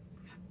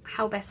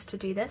how best to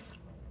do this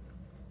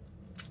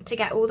to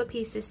get all the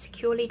pieces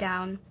securely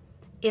down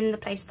in the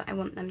place that I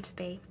want them to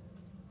be.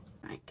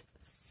 Right,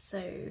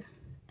 so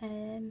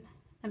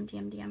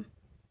MDM.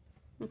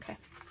 Okay.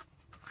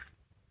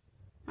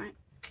 Right.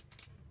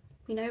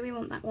 We know we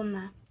want that one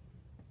there.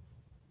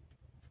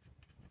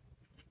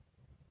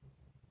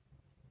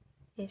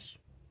 Ish.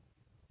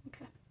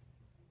 Okay.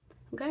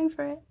 I'm going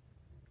for it.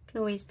 Can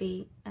always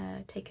be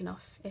taken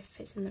off if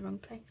it's in the wrong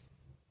place.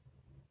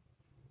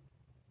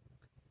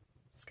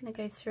 Just going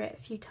to go through it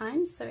a few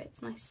times so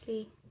it's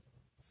nicely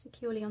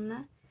securely on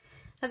there.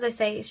 As I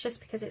say, it's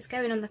just because it's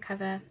going on the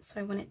cover, so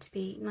I want it to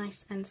be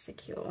nice and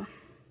secure.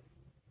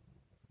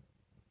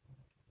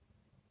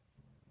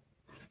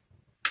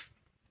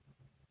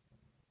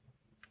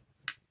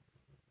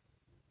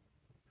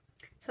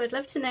 So I'd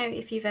love to know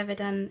if you've ever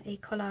done a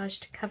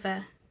collaged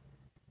cover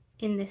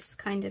in this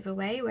kind of a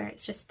way, where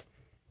it's just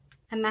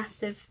a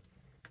massive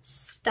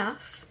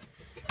stuff.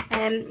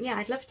 Yeah,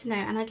 I'd love to know,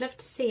 and I'd love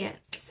to see it.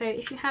 So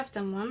if you have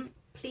done one,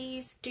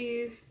 please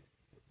do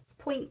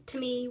point to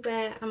me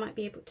where I might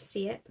be able to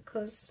see it,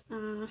 because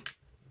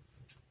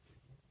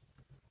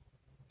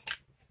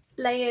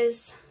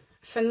layers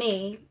for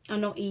me are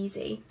not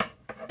easy.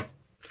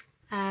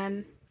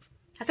 I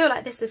feel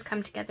like this has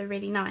come together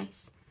really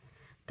nice,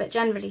 but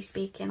generally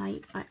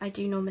speaking I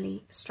do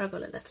normally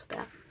struggle a little bit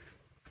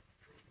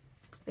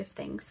with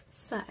things.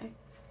 So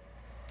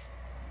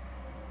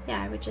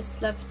yeah, I would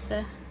just love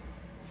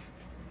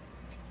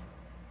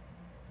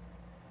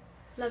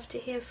love to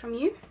hear from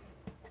you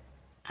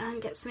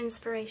and get some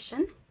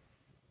inspiration.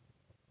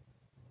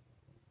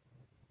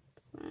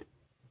 So, there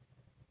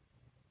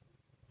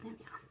we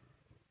are.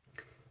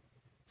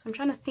 So I'm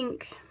trying to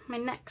think my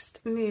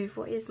next move.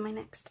 What is my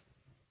next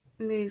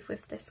move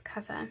with this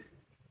cover?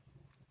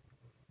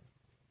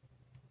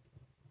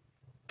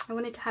 I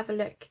wanted to have a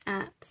look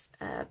at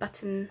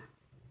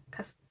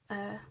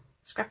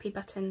scrappy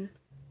button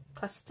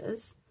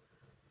clusters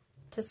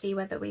to see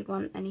whether we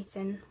want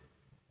anything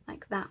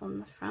like that on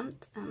the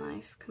front, and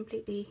I've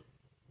completely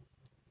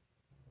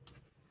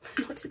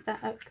knotted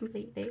that up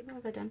completely. What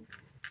have I done?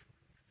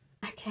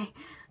 Okay,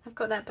 I've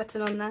got that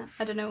button on there.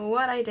 I don't know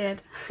what I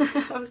did.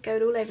 I was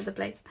going all over the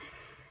place.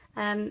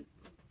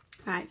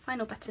 Right,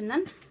 final button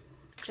then.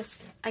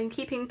 I'm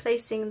keeping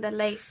placing the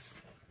lace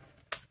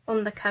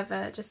on the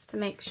cover just to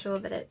make sure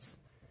that it's,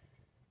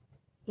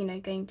 you know,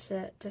 going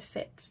to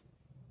fit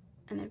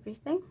and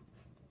everything.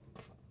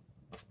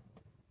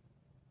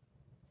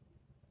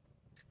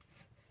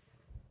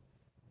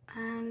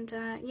 And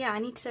yeah, I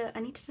need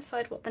to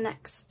decide what the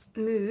next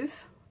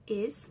move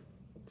is.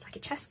 It's like a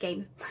chess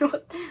game.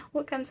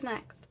 What comes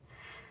next?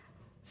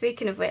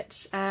 Speaking of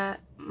which,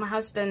 my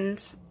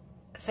husband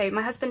does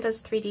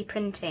 3D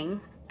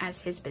printing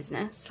as his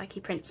business. Like, he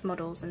prints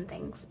models and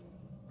things.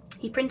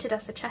 He printed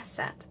us a chess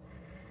set,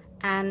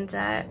 and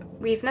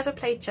we've never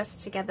played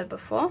chess together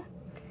before.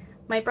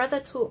 My brother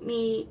taught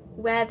me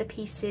where the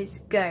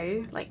pieces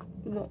go, like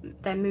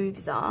what their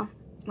moves are,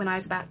 when I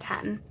was about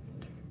 10.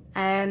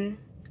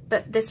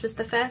 But this was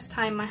the first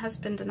time my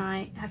husband and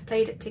I have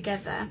played it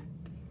together,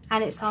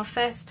 and it's our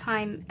first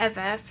time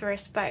ever for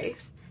us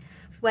both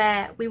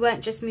where we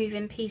weren't just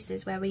moving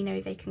pieces where we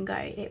know they can go.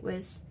 It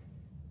was,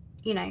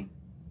 you know,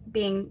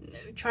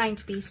 trying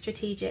to be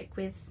strategic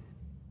with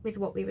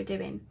what we were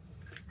doing.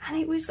 And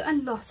it was a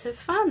lot of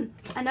fun.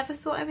 I never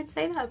thought I would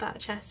say that about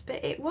chess,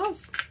 but it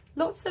was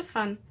lots of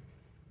fun.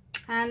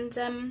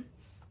 And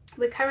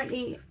we're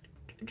currently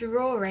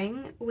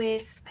drawing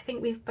with, I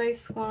think we've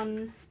both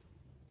won,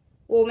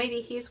 or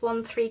maybe he's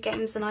won 3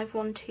 games and I've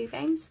won 2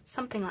 games,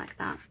 something like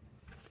that.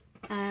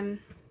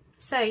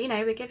 So, you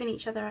know, we're giving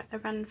each other a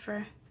run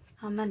for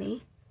our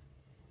money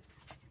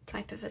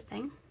type of a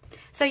thing.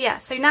 So yeah,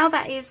 so now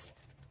that is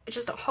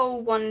just a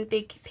whole one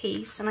big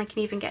piece, and I can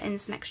even get in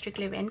some extra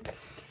glue in.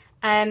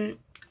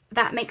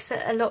 That makes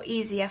it a lot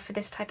easier for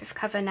this type of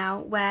cover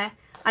now, where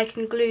I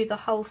can glue the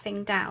whole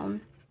thing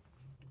down,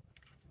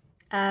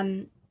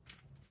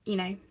 you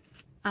know,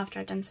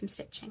 after I've done some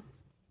stitching.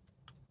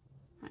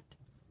 Right.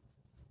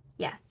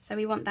 Yeah, so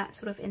we want that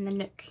sort of in the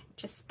nook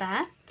just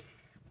there.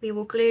 We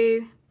will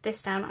glue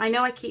this down. I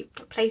know I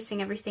keep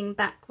placing everything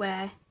back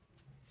where,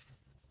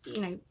 you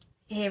know,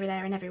 here,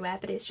 there and everywhere,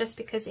 but it's just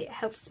because it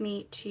helps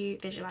me to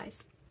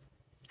visualize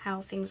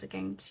how things are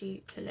going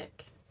to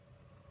look.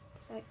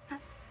 So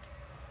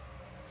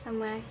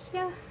somewhere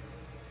here,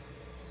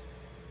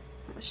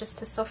 that was just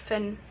to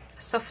soften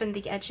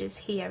the edges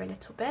here a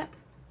little bit,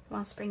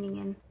 whilst bringing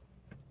in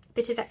a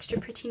bit of extra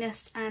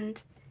prettiness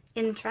and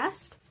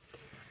interest.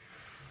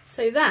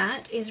 So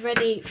that is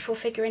ready for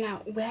figuring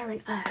out where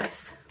on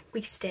earth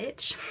we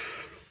stitch.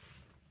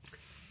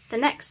 The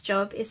next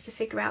job is to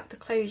figure out the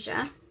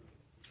closure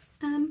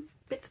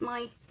with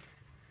my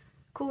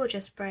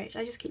gorgeous brooch.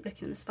 I just keep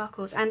looking at the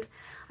sparkles, and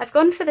I've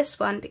gone for this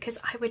one because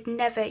I would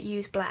never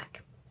use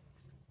black.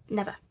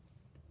 Never.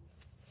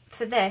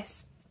 For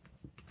this,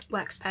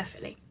 works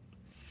perfectly.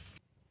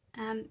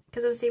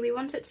 Because obviously we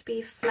want it to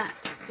be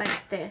flat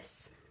like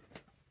this.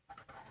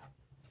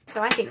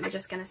 So I think we're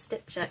just going to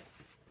stitch it.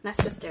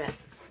 Let's just do it.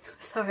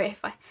 Sorry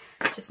if I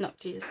just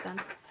knocked you just then.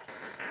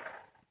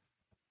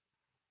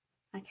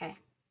 Okay.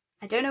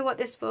 I don't know what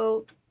this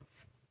will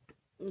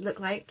look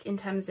like in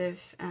terms of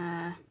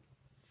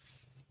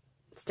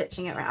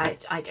stitching it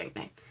right. I don't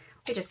know.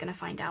 We're just going to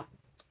find out.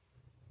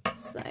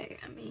 So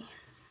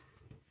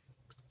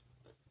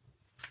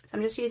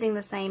I'm just using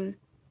the same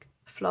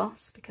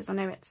floss because I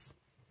know it's,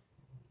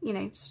 you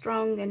know,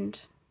 strong and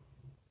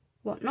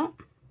whatnot.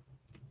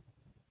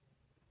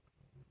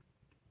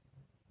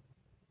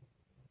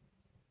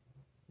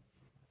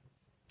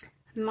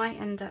 I might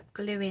end up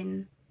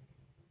gluing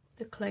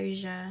the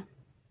closure.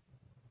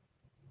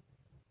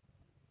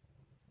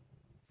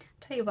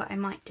 Tell you what I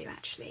might do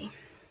actually.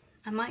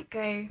 I might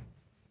go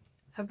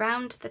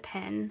around the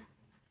pin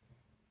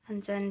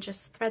and then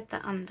just thread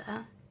that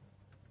under.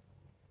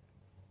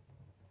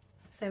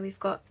 So we've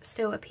got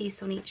still a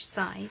piece on each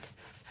side,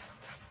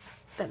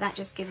 but that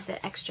just gives it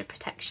extra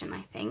protection,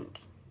 I think.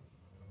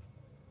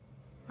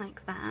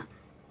 Like that.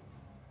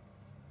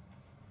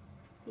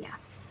 Yeah,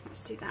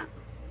 let's do that.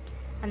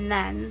 And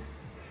then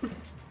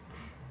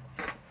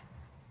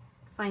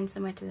find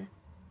somewhere to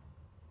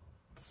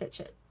stitch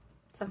it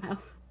somehow.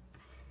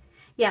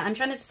 Yeah, I'm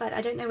trying to decide.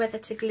 I don't know whether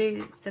to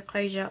glue the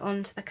closure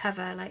onto the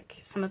cover like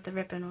some of the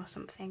ribbon or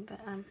something, but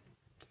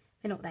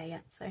we're not there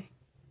yet, so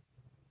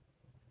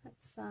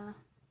let's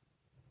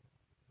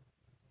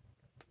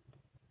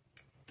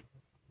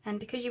and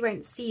because you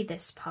won't see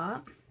this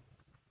part,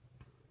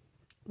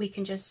 we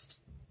can just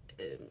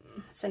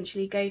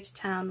essentially go to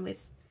town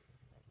with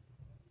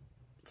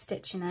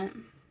stitching it.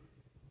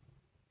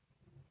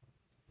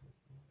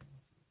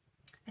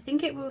 I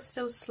think it will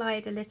still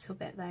slide a little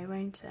bit though,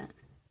 won't it?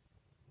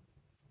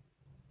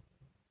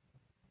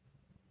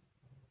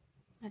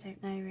 I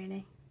don't know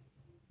really.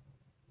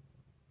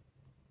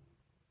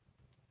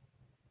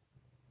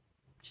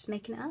 Just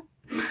making it up.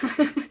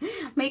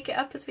 Make it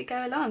up as we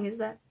go along.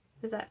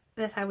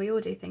 That's how we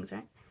all do things,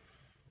 right?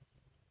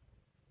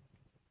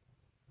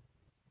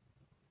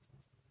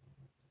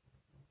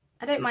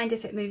 I don't mind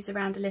if it moves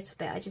around a little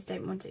bit, I just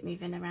don't want it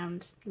moving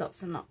around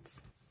lots and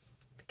lots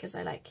because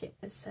I like it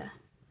as a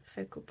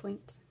focal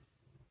point.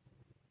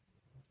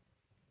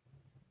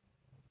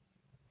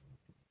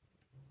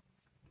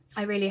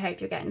 I really hope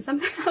you're getting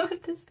something out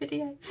of this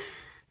video.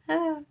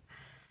 As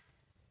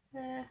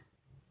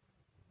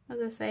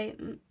I say,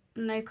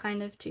 no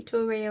kind of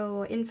tutorial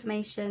or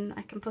information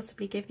I can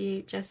possibly give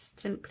you,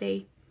 just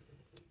simply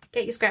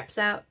get your scraps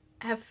out,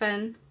 have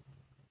fun,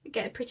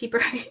 get a pretty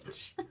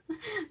brooch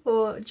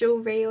or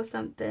jewellery or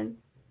something,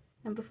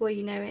 and before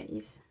you know it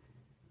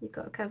you've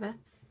got a cover.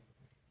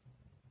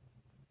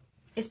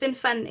 It's been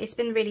fun, it's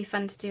been really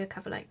fun to do a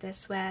cover like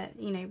this where,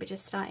 you know, we're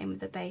just starting with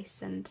the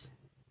base and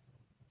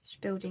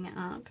just building it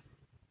up.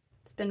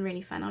 It's been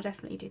really fun. I'll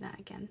definitely do that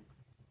again.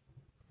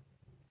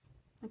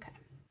 Okay.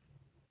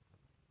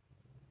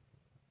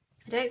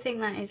 I don't think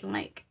that is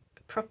like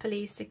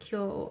properly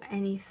secure or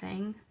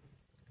anything,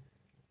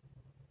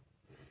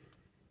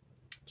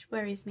 which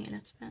worries me a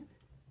little bit.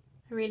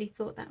 I really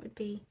thought that would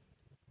be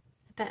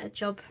a better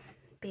job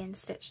being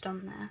stitched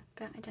on there,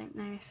 but I don't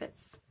know if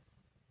it's,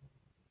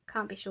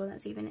 can't be sure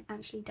that's even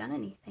actually done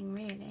anything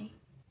really.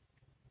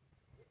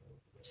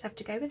 Just have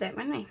to go with it,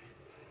 won't we?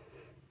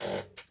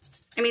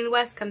 I mean, the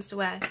worst comes to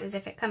worst is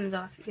if it comes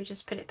off, you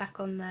just put it back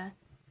on the,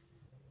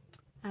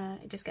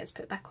 it just gets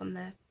put back on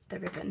the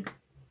ribbon.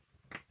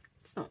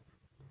 It's not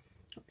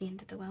the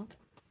end of the world.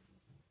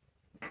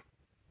 I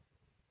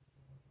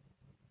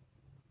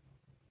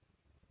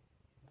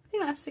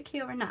think that's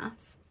secure enough.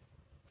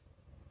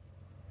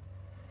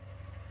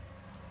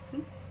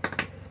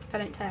 If I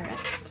don't tear it.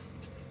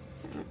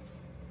 So let's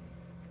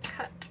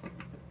cut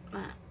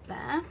that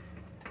there.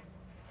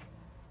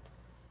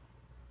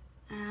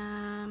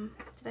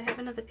 Did I have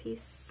another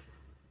piece?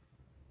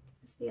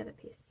 Where's the other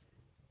piece?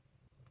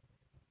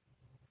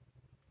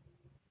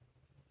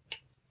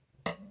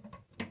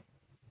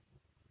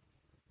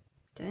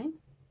 Did I?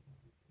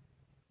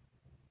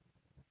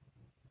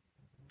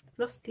 I've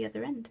lost the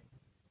other end.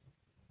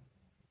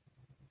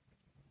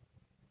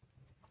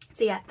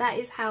 So yeah, that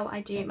is how I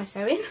do my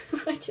sewing.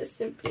 I just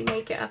simply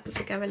make it up as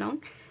I go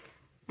along,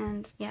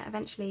 and yeah,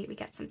 eventually we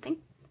get something,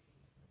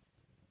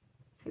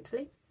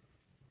 hopefully.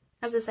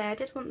 As I say, I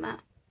did want that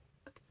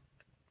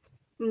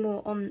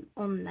more on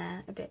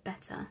there a bit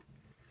better.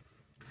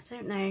 I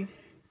don't know,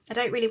 I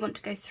don't really want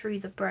to go through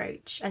the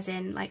brooch, as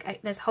in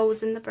like there's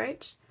holes in the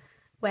brooch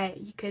where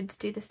you could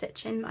do the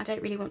stitching. I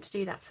don't really want to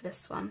do that for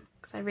this one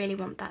because I really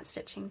want that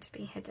stitching to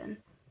be hidden.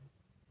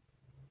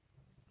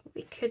 What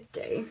we could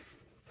do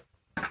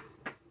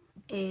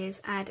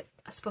is add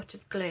a spot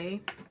of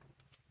glue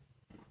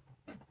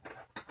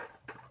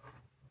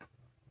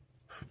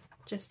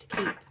just to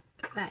keep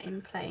that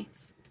in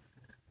place.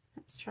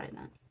 Let's try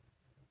that.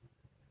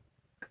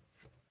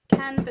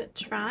 Can but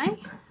try,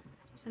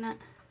 isn't it?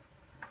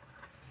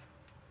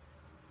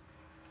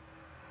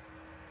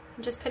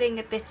 I'm just putting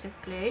a bit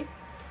of glue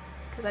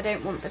because I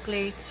don't want the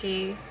glue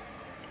to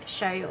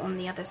show on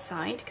the other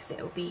side because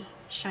it will be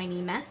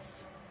shiny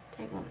mess.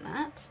 Don't want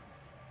that.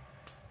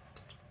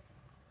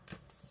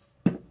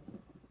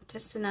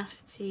 Just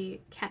enough to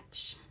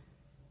catch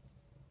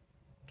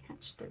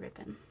the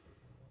ribbon.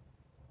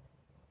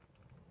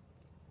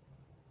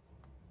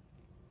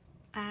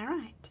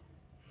 Alright.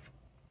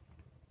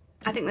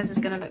 I think this is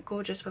going to look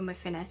gorgeous when we're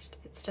finished.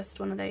 It's just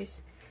one of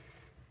those,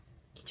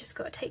 you just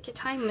got to take your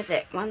time with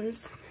it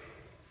ones.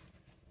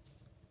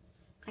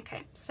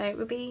 Okay, so it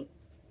will be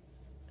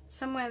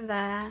somewhere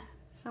there,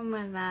 and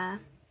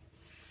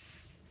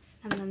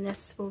then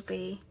this will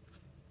be,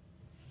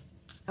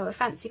 oh, a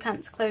fancy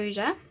pants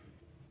closure.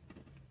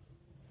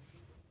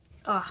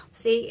 Oh,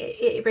 see,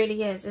 it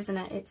really is, isn't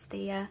it? It's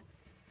the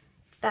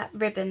it's that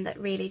ribbon that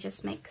really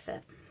just makes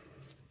it.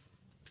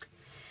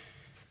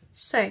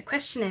 So,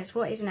 question is,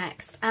 what is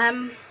next?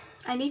 I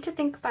need to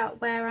think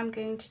about where I'm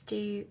going to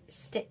do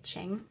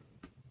stitching,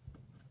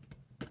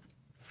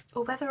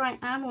 or whether I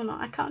am or not.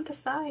 I can't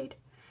decide.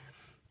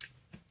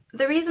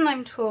 The reason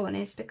I'm torn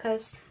is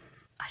because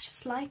I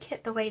just like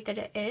it the way that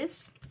it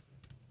is,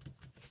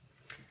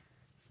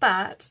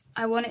 but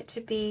I want it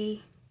to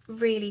be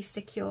really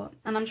secure,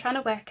 and I'm trying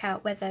to work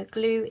out whether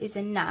glue is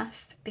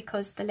enough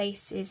because the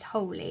lace is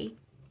holey,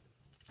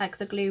 like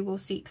the glue will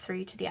seep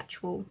through to the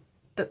actual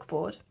book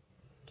board,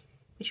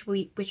 which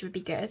would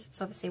be good.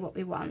 It's obviously what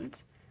we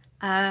want,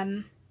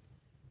 but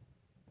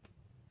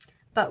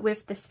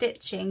with the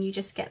stitching you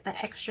just get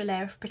that extra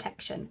layer of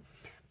protection.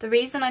 The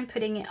reason I'm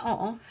putting it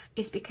off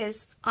is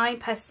because I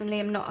personally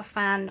am not a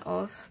fan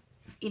of,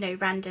 you know,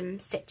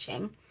 random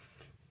stitching.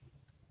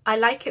 I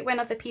like it when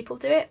other people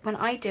do it. When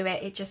I do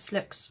it, it just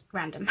looks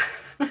random.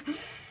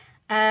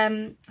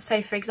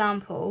 So for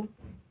example,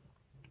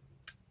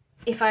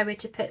 if I were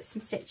to put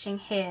some stitching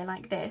here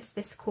like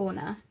this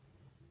corner,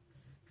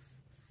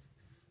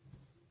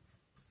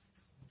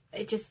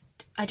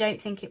 I don't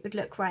think it would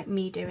look right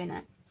me doing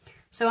it.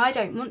 So I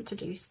don't want to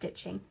do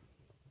stitching,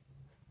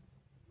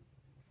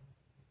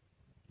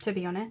 to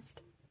be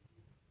honest.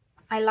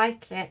 I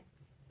like it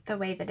the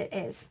way that it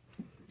is.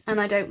 And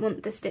I don't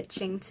want the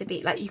stitching to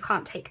be, like, you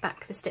can't take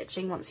back the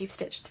stitching once you've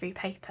stitched through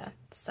paper.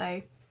 So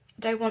I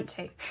don't want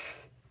to.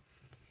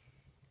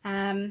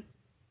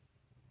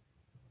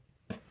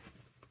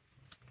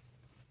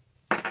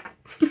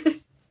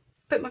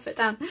 Put my foot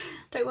down.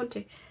 Don't want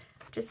to.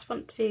 Just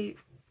want to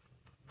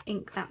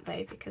ink that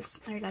though, because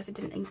I realised I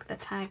didn't ink the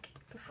tag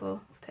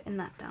before putting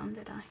that down,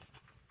 did I?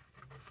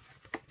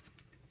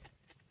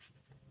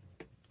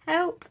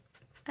 Help!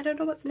 I don't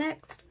know what's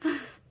next.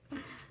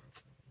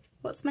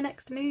 What's my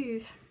next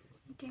move?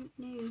 I don't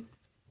know.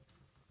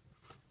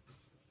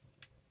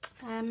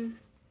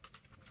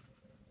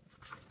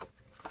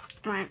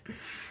 Right,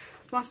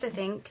 whilst I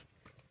think,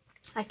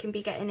 I can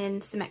be getting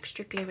in some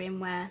extra glue in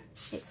where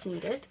it's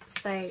needed.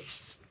 So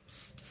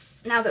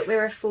now that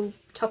we're a full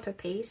topper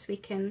piece, we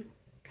can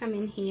come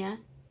in here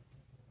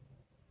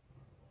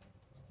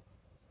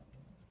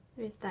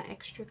with that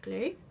extra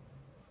glue.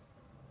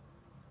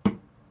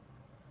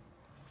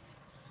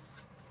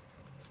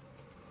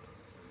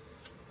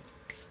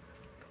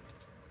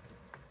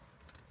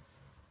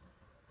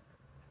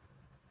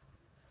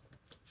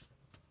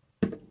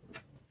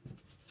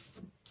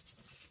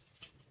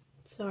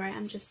 Sorry,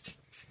 I'm just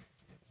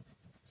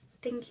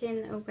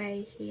thinking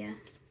away here,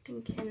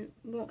 thinking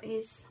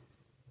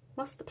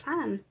what's the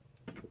plan?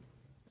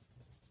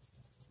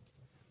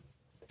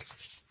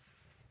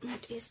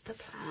 What is the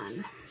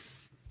plan?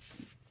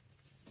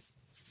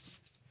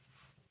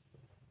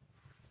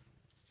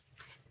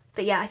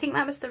 But yeah, I think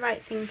that was the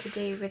right thing to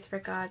do with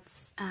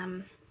regards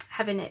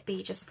having it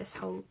be just this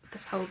whole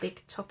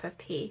big topper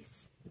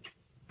piece.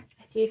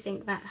 I do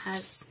think that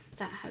has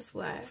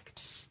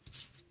worked.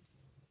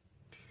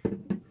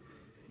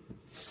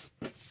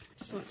 I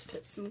just want to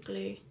put some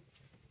glue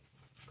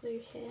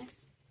here.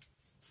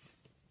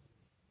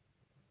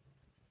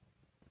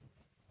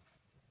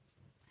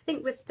 I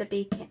think with the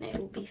beacon it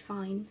will be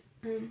fine,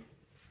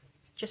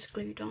 just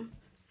glued on.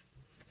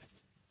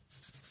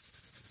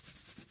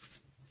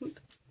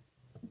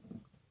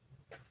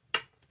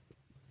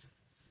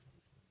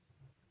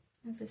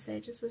 As I say,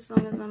 just as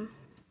long as I'm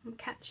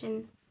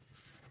catching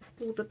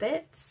all the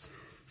bits.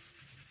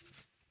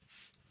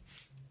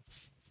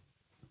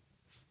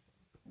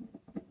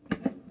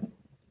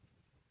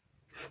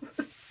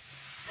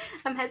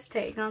 I'm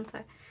hesitating, aren't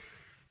I?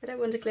 I don't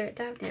want to glue it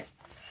down yet.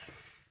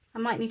 I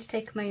might need to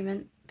take a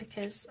moment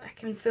because I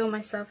can feel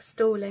myself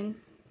stalling.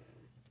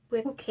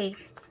 Okay,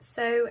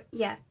 so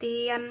yeah,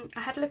 I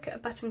had a look at a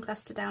button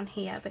cluster down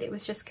here, but it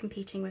was just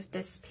competing with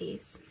this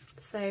piece.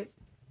 So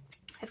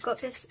I've got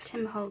this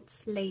Tim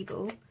Holtz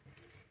label,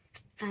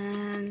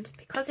 and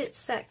because it's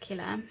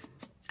circular,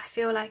 I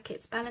feel like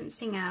it's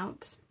balancing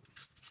out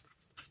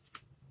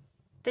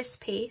this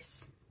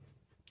piece,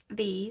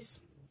 these,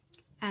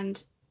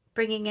 and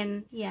bringing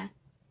in, yeah,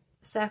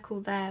 a circle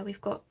there. We've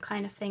got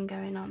kind of thing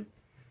going on.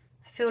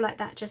 I feel like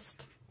that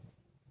just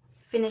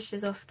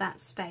finishes off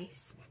that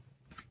space.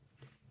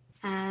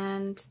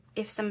 And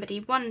if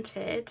somebody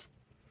wanted,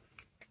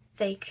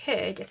 they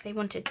could, if they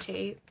wanted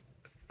to,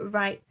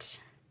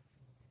 write,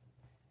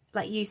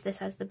 like use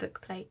this as the book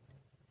plate,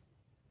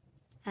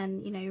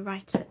 and, you know,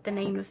 write the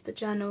name of the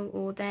journal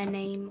or their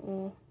name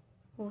or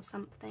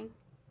something,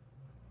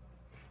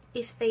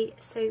 if they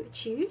so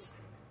choose.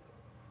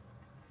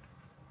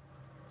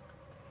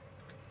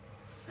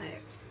 So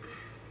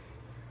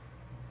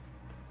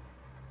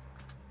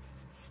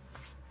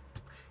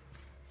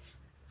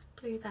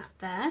glue that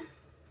there.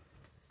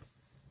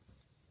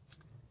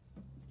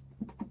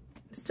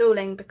 I'm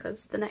stalling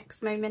because the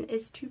next moment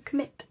is to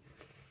commit.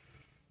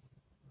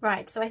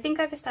 Right, so I think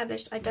I've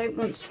established I don't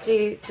want to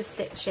do the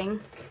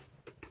stitching.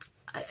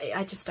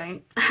 I just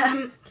don't.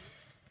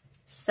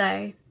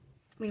 So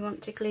we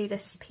want to glue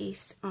this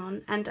piece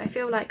on, and I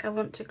feel like I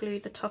want to glue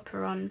the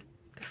topper on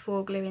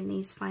before gluing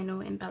these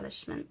final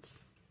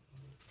embellishments,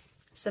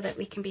 so that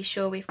we can be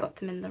sure we've got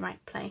them in the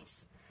right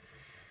place.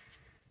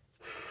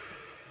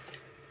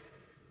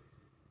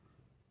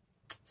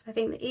 So I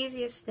think the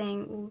easiest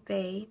thing will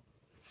be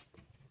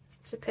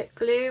to put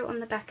glue on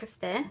the back of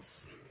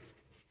this.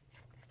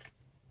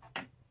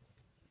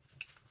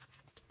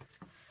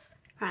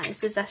 Right,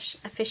 this is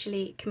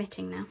officially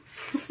committing now.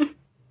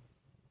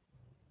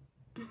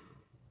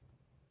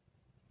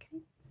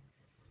 Okay,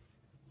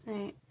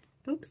 so,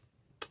 oops,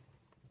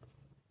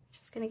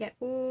 just gonna get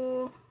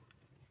all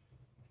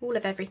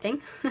of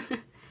everything.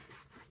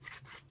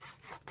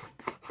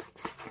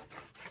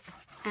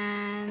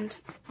 And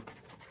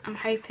I'm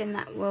hoping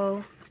that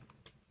will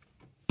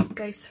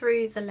go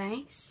through the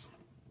lace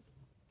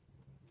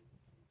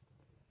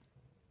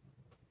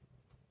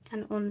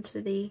and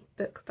onto the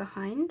book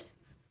behind.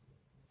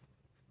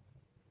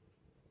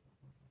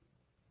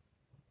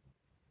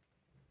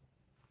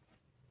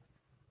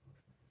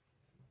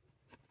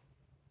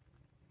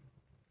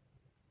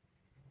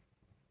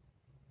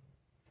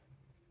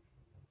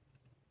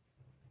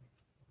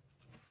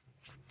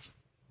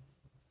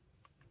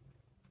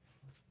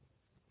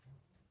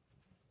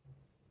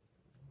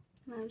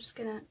 And I'm just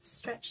going to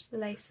stretch the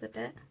lace a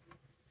bit.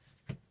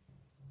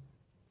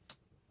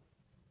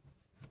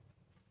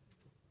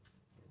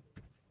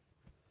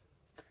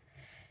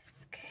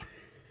 Okay.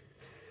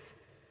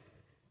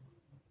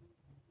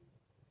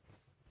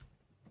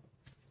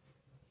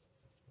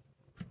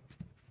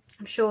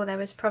 I'm sure there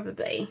was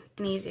probably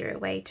an easier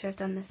way to have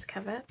done this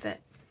cover,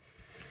 but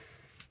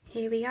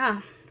here we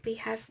are. We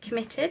have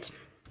committed,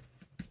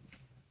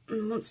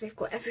 and once we've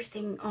got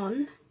everything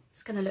on,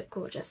 it's going to look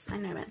gorgeous, I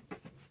know it.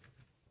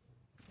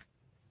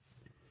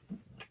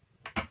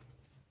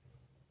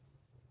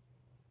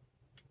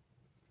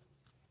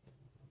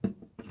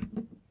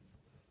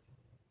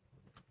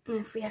 And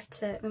if we have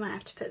to, we might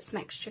have to put some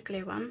extra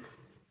glue on,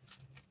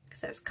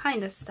 because it's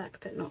kind of stuck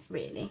but not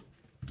really.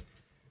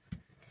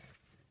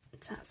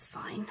 So that's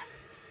fine.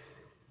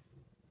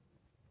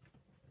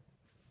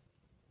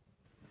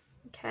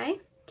 Okay,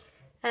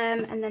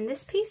 and then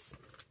this piece.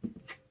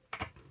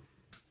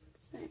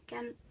 So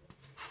again,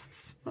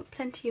 got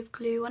plenty of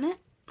glue on it.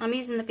 I'm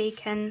using the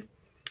Beacon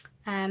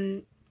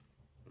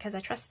because I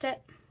trust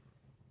it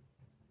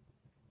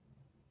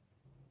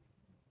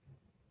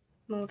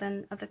more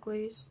than other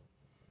glues,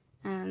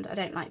 and I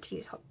don't like to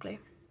use hot glue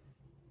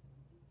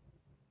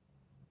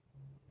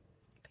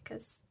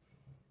because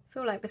I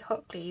feel like with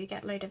hot glue you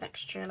get a load of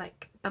extra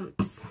like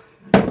bumps.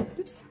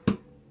 Oops.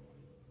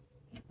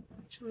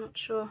 Which I'm not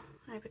sure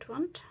I would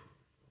want.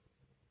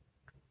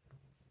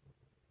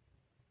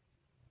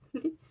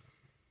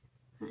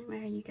 Right,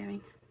 where are you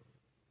going?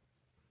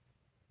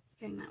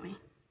 You're going that way.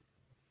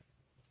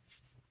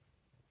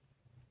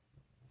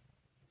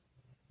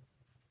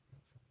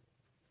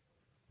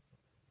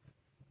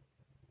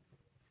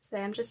 So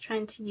I'm just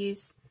trying to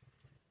use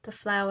the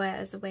flower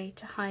as a way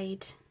to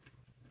hide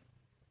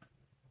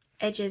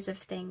edges of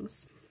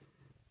things,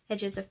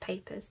 edges of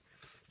papers.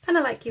 Kind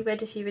of like you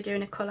would if you were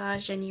doing a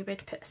collage and you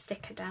would put a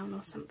sticker down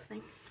or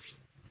something.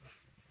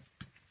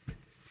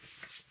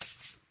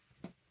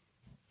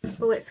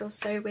 Oh, it feels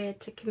so weird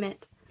to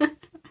commit.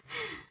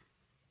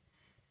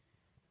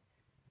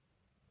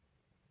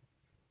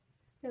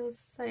 Feels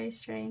so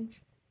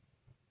strange.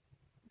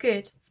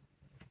 Good,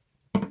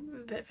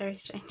 but very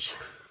strange.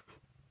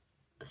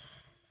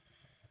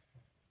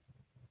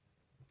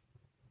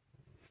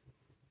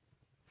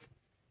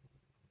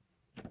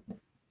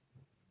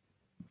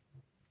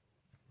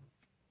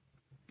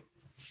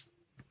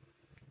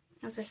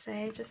 As I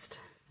say,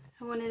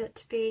 I wanted it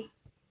to be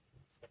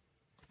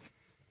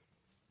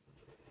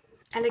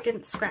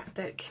elegant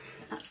scrapbook.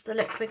 That's the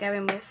look we're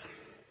going with.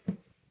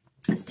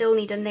 I still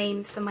need a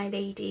name for my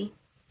lady.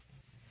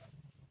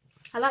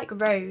 I like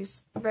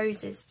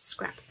Rose's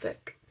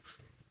scrapbook.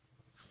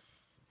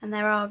 And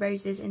there are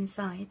roses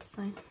inside,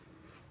 so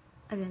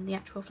as in the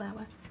actual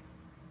flower.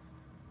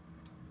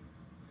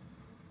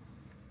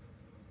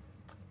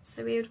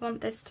 So we would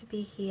want this to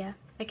be here.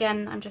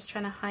 Again, I'm just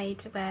trying to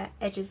hide where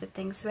edges of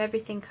things, so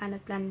everything kind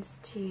of blends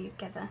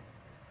together.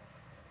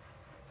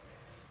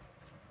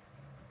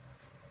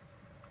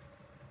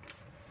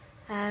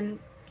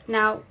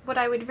 Now, what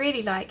I would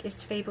really like is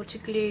to be able to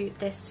glue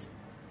this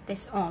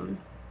on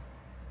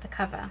the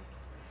cover.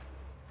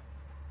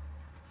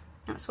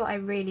 That's what I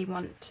really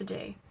want to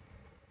do,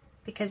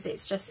 because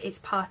it's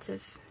part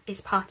of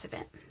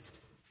it.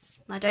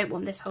 I don't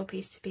want this whole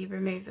piece to be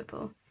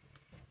removable.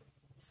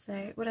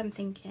 So what I'm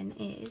thinking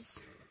is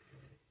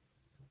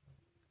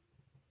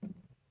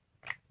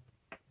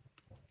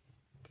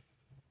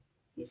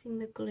using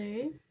the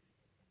glue.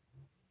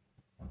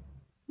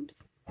 Oops.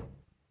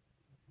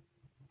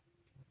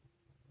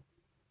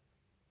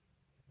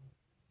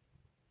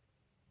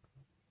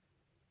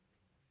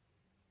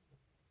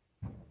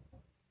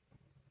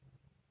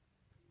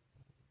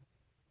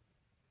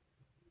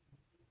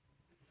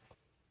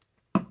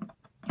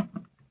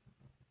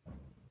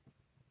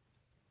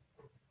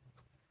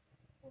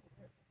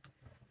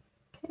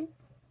 Okay.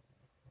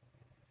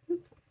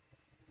 Oops.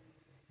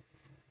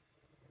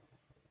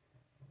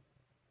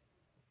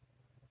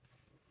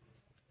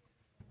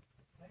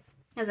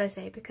 As I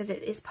say, because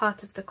it is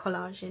part of the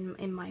collage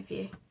in my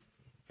view,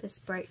 this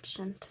brooch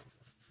and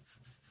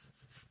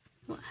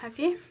what have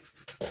you.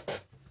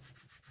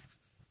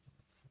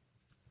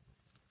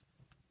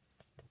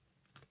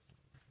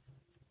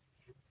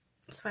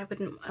 So I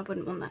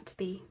wouldn't want that to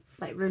be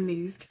like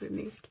removed.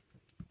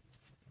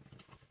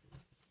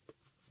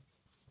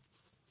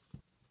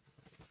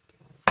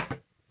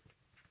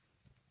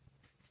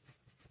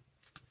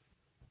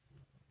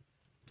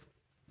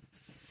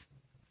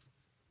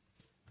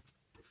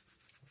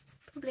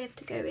 Probably have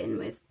to go in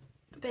with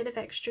a bit of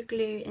extra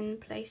glue in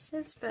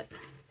places, but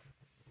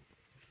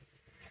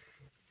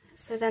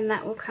so then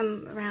that will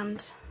come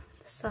around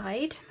the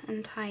side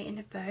and tie in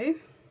a bow.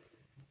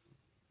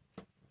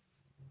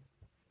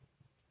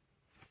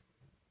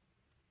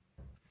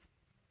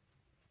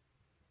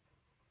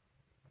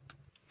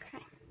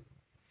 Okay.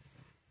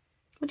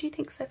 What do you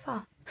think so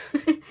far?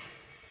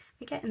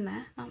 We're getting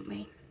there, aren't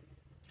we?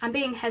 I'm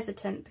being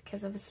hesitant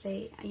because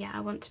obviously, yeah, I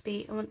want to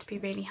be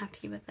really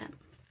happy with it.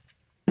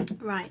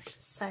 Right,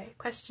 so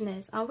question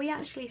is, are we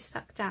actually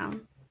stuck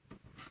down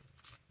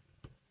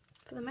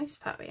for the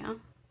most part we are.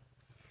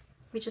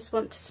 We just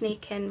want to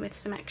sneak in with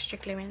some extra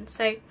glue in.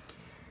 So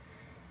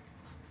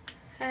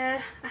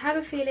I have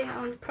a feeling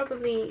I'll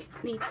probably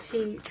need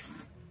to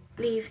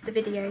leave the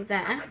video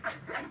there,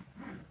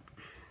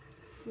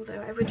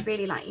 although I would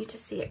really like you to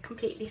see it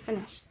completely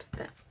finished.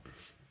 But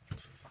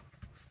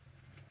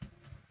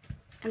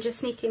I'm just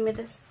sneaking with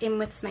this in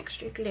with some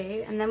extra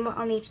glue, and then what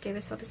I'll need to do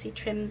is obviously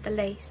trim the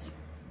lace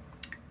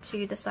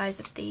to the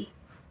size of the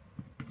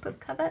book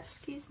cover.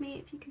 Excuse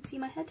me if you can see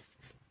my head.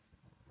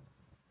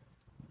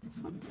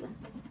 Just want to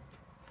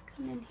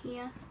come in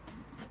here.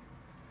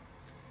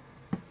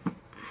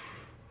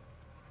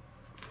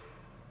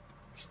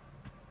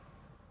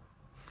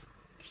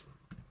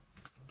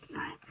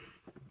 Right,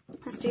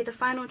 let's do the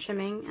final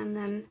trimming, and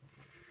then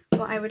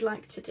what I would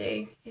like to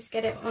do is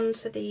get it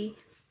onto the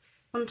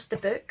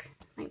book,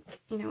 like,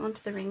 you know,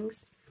 onto the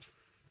rings,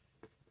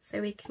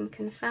 so we can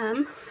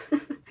confirm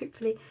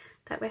hopefully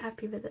that we're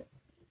happy with it.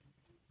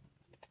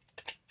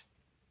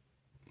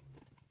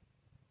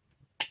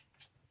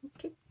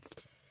 Okay.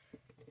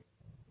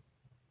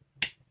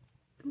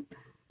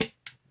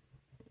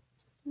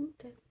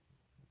 Okay.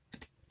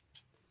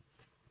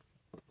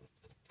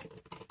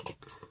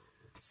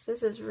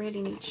 Scissors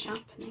really need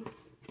sharpening.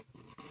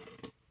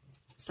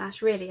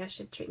 Slash, really, I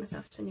should treat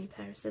myself to a new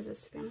pair of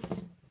scissors, to be honest.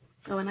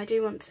 Oh, and I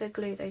do want to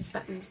glue those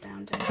buttons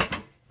down, don't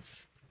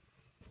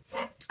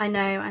I? I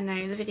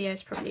know, the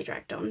video's probably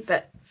dragged on,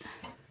 but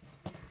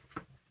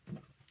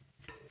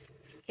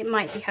it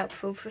might be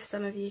helpful for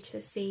some of you to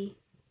see,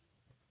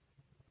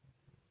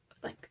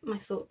 like, my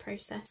thought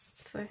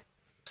process for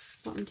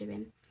what I'm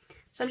doing.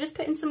 So I'm just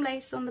putting some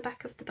lace on the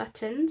back of the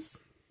buttons.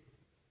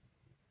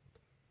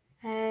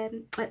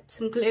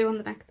 Some glue on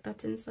the back of the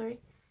buttons, sorry,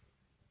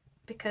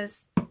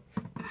 because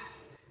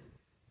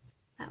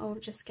that'll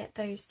just get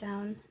those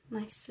down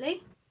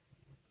nicely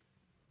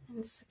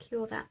and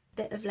secure that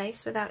bit of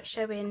lace without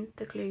showing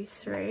the glue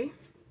through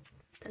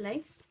the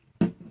lace.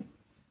 Like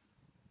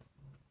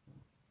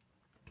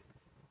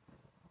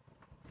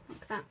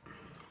that.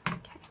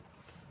 Okay,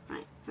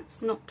 right,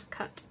 let's not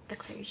cut the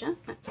closure.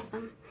 Let's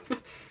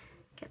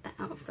get that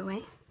out of the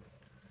way.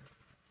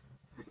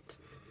 Right.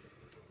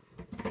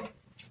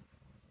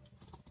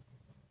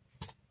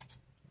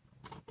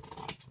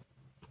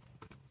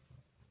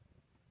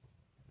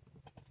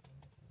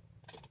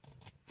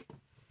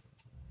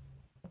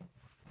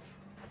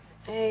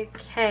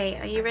 Okay,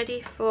 are you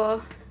ready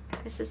for,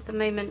 this is the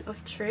moment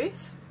of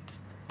truth.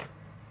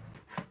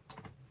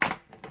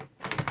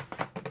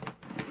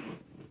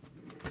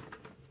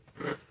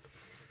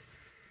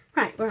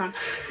 Right, we're on.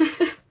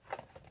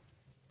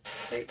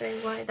 Don't know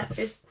why that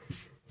is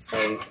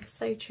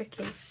so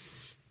tricky.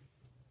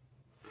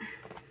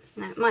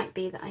 Now it might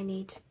be that I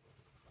need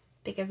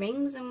bigger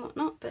rings and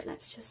whatnot, but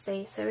let's just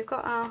see. So we've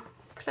got our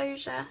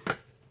closure.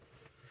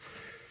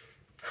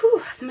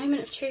 Whew, the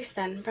moment of truth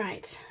then,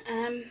 right.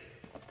 I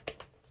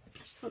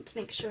just want to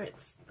make sure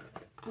it's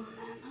on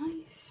there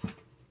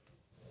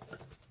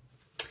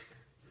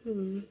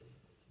nice.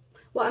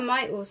 What I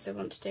might also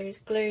want to do is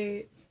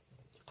glue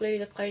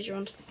the closure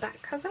onto the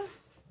back cover,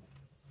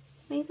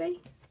 maybe?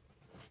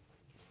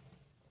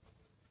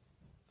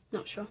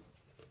 Not sure.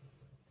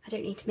 I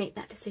don't need to make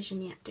that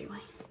decision yet, do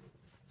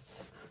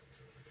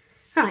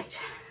I?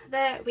 Right,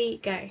 there we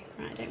go.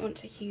 Right, I don't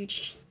want a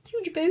huge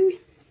boo.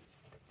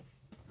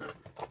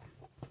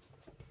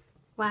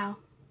 Wow.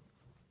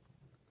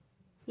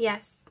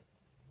 Yes.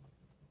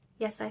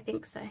 Yes, I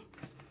think so.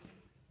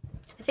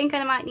 I think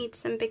I might need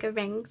some bigger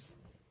rings.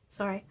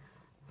 Sorry,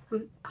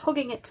 I'm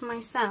hogging it to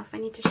myself. I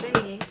need to show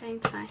you,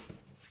 don't I?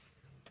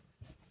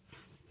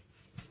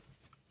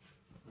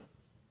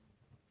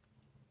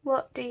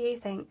 What do you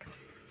think?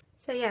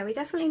 So yeah, we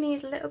definitely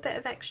need a little bit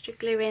of extra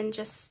glue in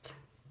just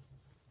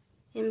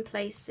in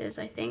places,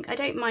 I think. I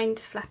don't mind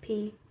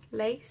flappy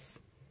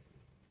lace,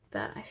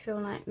 but I feel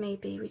like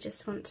maybe we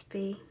just want to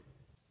be...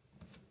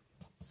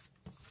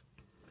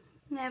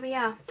 There we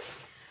are.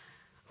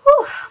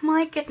 Oh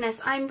my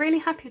goodness, I'm really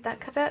happy with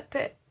that cover,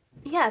 but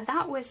yeah,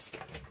 that was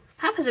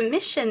a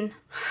mission.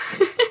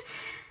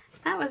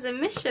 That was a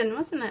mission,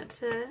 wasn't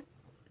it,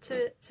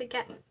 to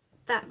get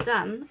that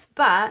done?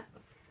 But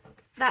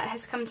that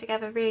has come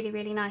together really,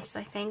 really nice,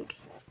 I think.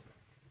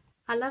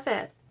 I love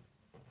it.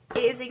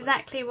 It is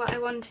exactly what I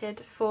wanted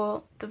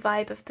for the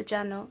vibe of the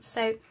journal.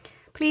 So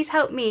please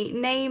help me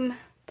name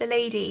the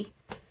lady.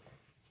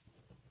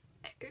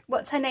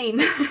 What's her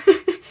name?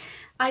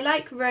 I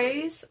like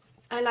Rose,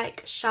 I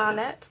like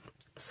Charlotte.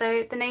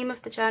 So the name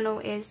of the journal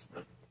is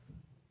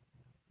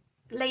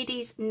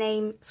Lady's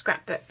Name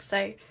Scrapbook.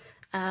 So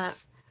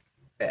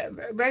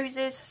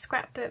Rose's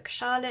scrapbook,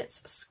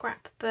 Charlotte's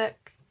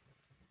scrapbook.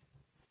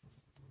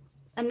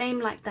 A name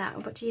like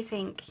that, what do you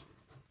think?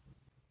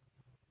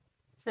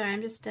 Sorry,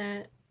 I'm just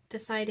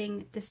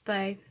deciding this bow.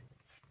 I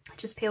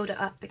just peeled it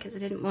up because I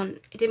didn't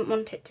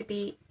want it to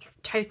be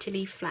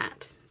totally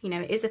flat. You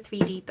know, it is a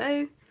 3D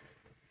bow.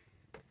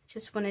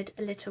 Just wanted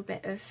a little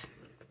bit of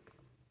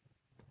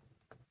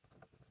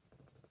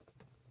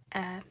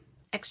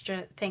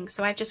extra thing.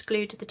 So I've just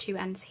glued the two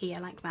ends here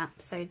like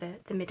that, so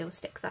the middle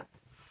sticks up.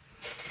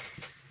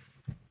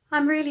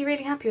 I'm really,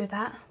 really happy with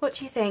that. What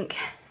do you think?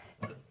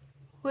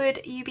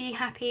 Would you be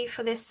happy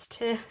for this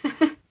to...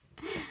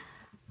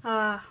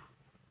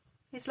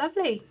 It's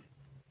lovely.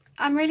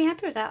 I'm really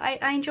happy with that.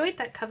 I enjoyed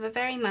that cover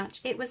very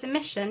much. It was a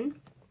mission,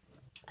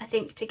 I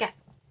think, to get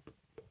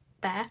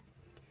there.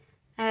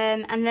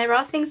 And there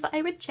are things that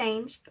I would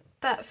change,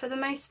 but for the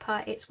most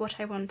part it's what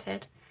I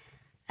wanted.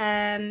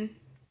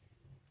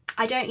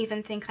 I don't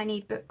even think I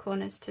need book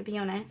corners, to be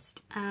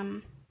honest,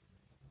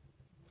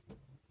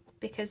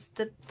 because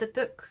the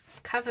book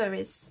cover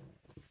is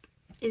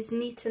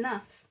neat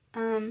enough.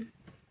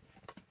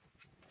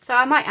 So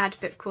I might add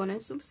book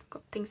corners. Oops,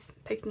 got things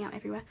poking out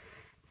everywhere.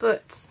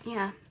 But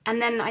yeah,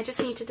 and then I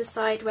just need to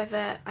decide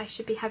whether I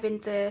should be having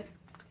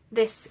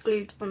this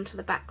glued onto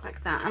the back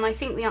like that. And I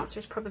think the answer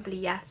is probably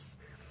yes,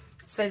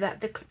 so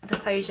that the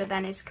closure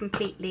then is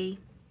completely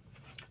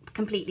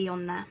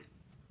on there.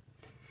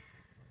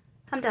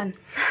 I'm done.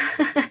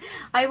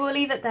 I will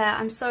leave it there.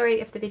 I'm sorry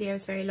if the video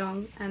is very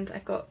long and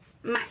I've got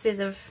masses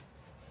of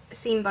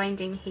seam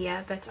binding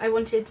here, but I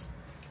wanted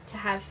to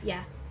have,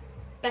 yeah,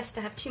 best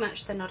to have too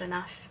much than not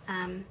enough.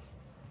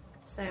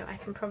 So I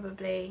can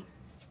probably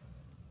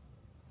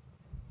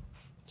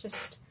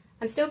just,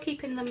 I'm still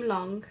keeping them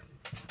long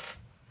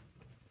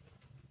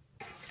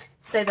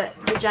so that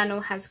the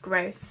journal has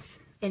growth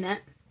in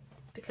it,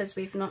 because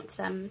we've not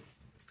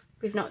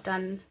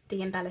done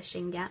the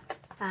embellishing yet.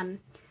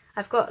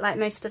 I've got like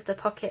most of the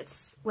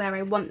pockets where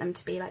I want them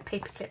to be, like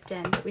paper clipped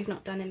in, but we've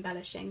not done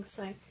embellishing,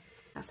 so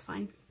that's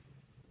fine.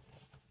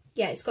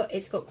 Yeah, it's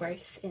got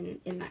growth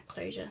in that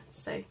closure,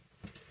 so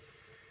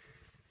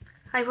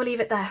I will leave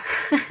it there.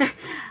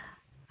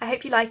 I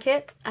hope you like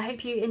it. I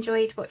hope you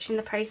enjoyed watching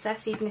the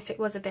process, even if it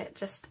was a bit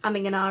just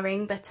umming and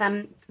ahhing. But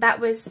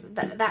that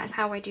is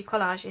how I do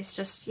collage. It's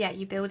just, yeah,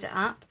 you build it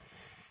up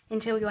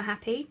until you're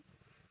happy,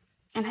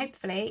 and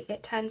hopefully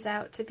it turns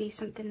out to be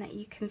something that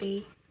you can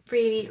be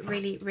really,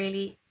 really,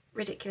 really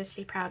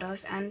ridiculously proud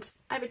of. And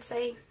I would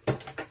say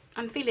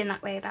I'm feeling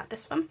that way about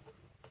this one,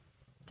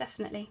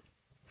 definitely.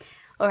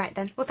 Alright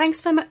then, well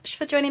thanks so much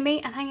for joining me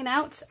and hanging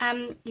out.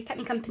 You kept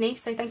me company,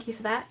 so thank you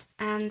for that,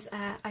 and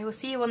I will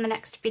see you on the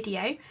next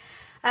video,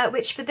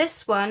 which for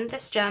this one,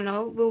 this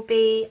journal, will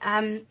be,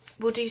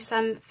 we'll do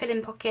some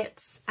fill-in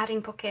pockets,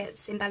 adding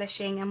pockets,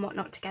 embellishing and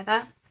whatnot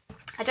together.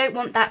 I don't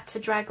want that to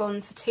drag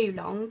on for too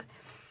long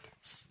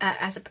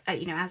as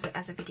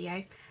a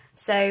video,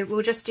 so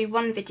we'll just do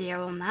one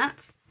video on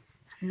that,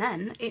 and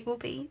then it will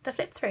be the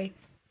flip through.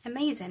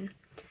 Amazing.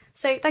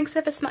 So thanks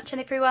ever so much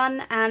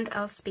everyone, and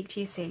I'll speak to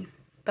you soon.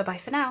 Bye bye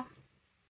for now.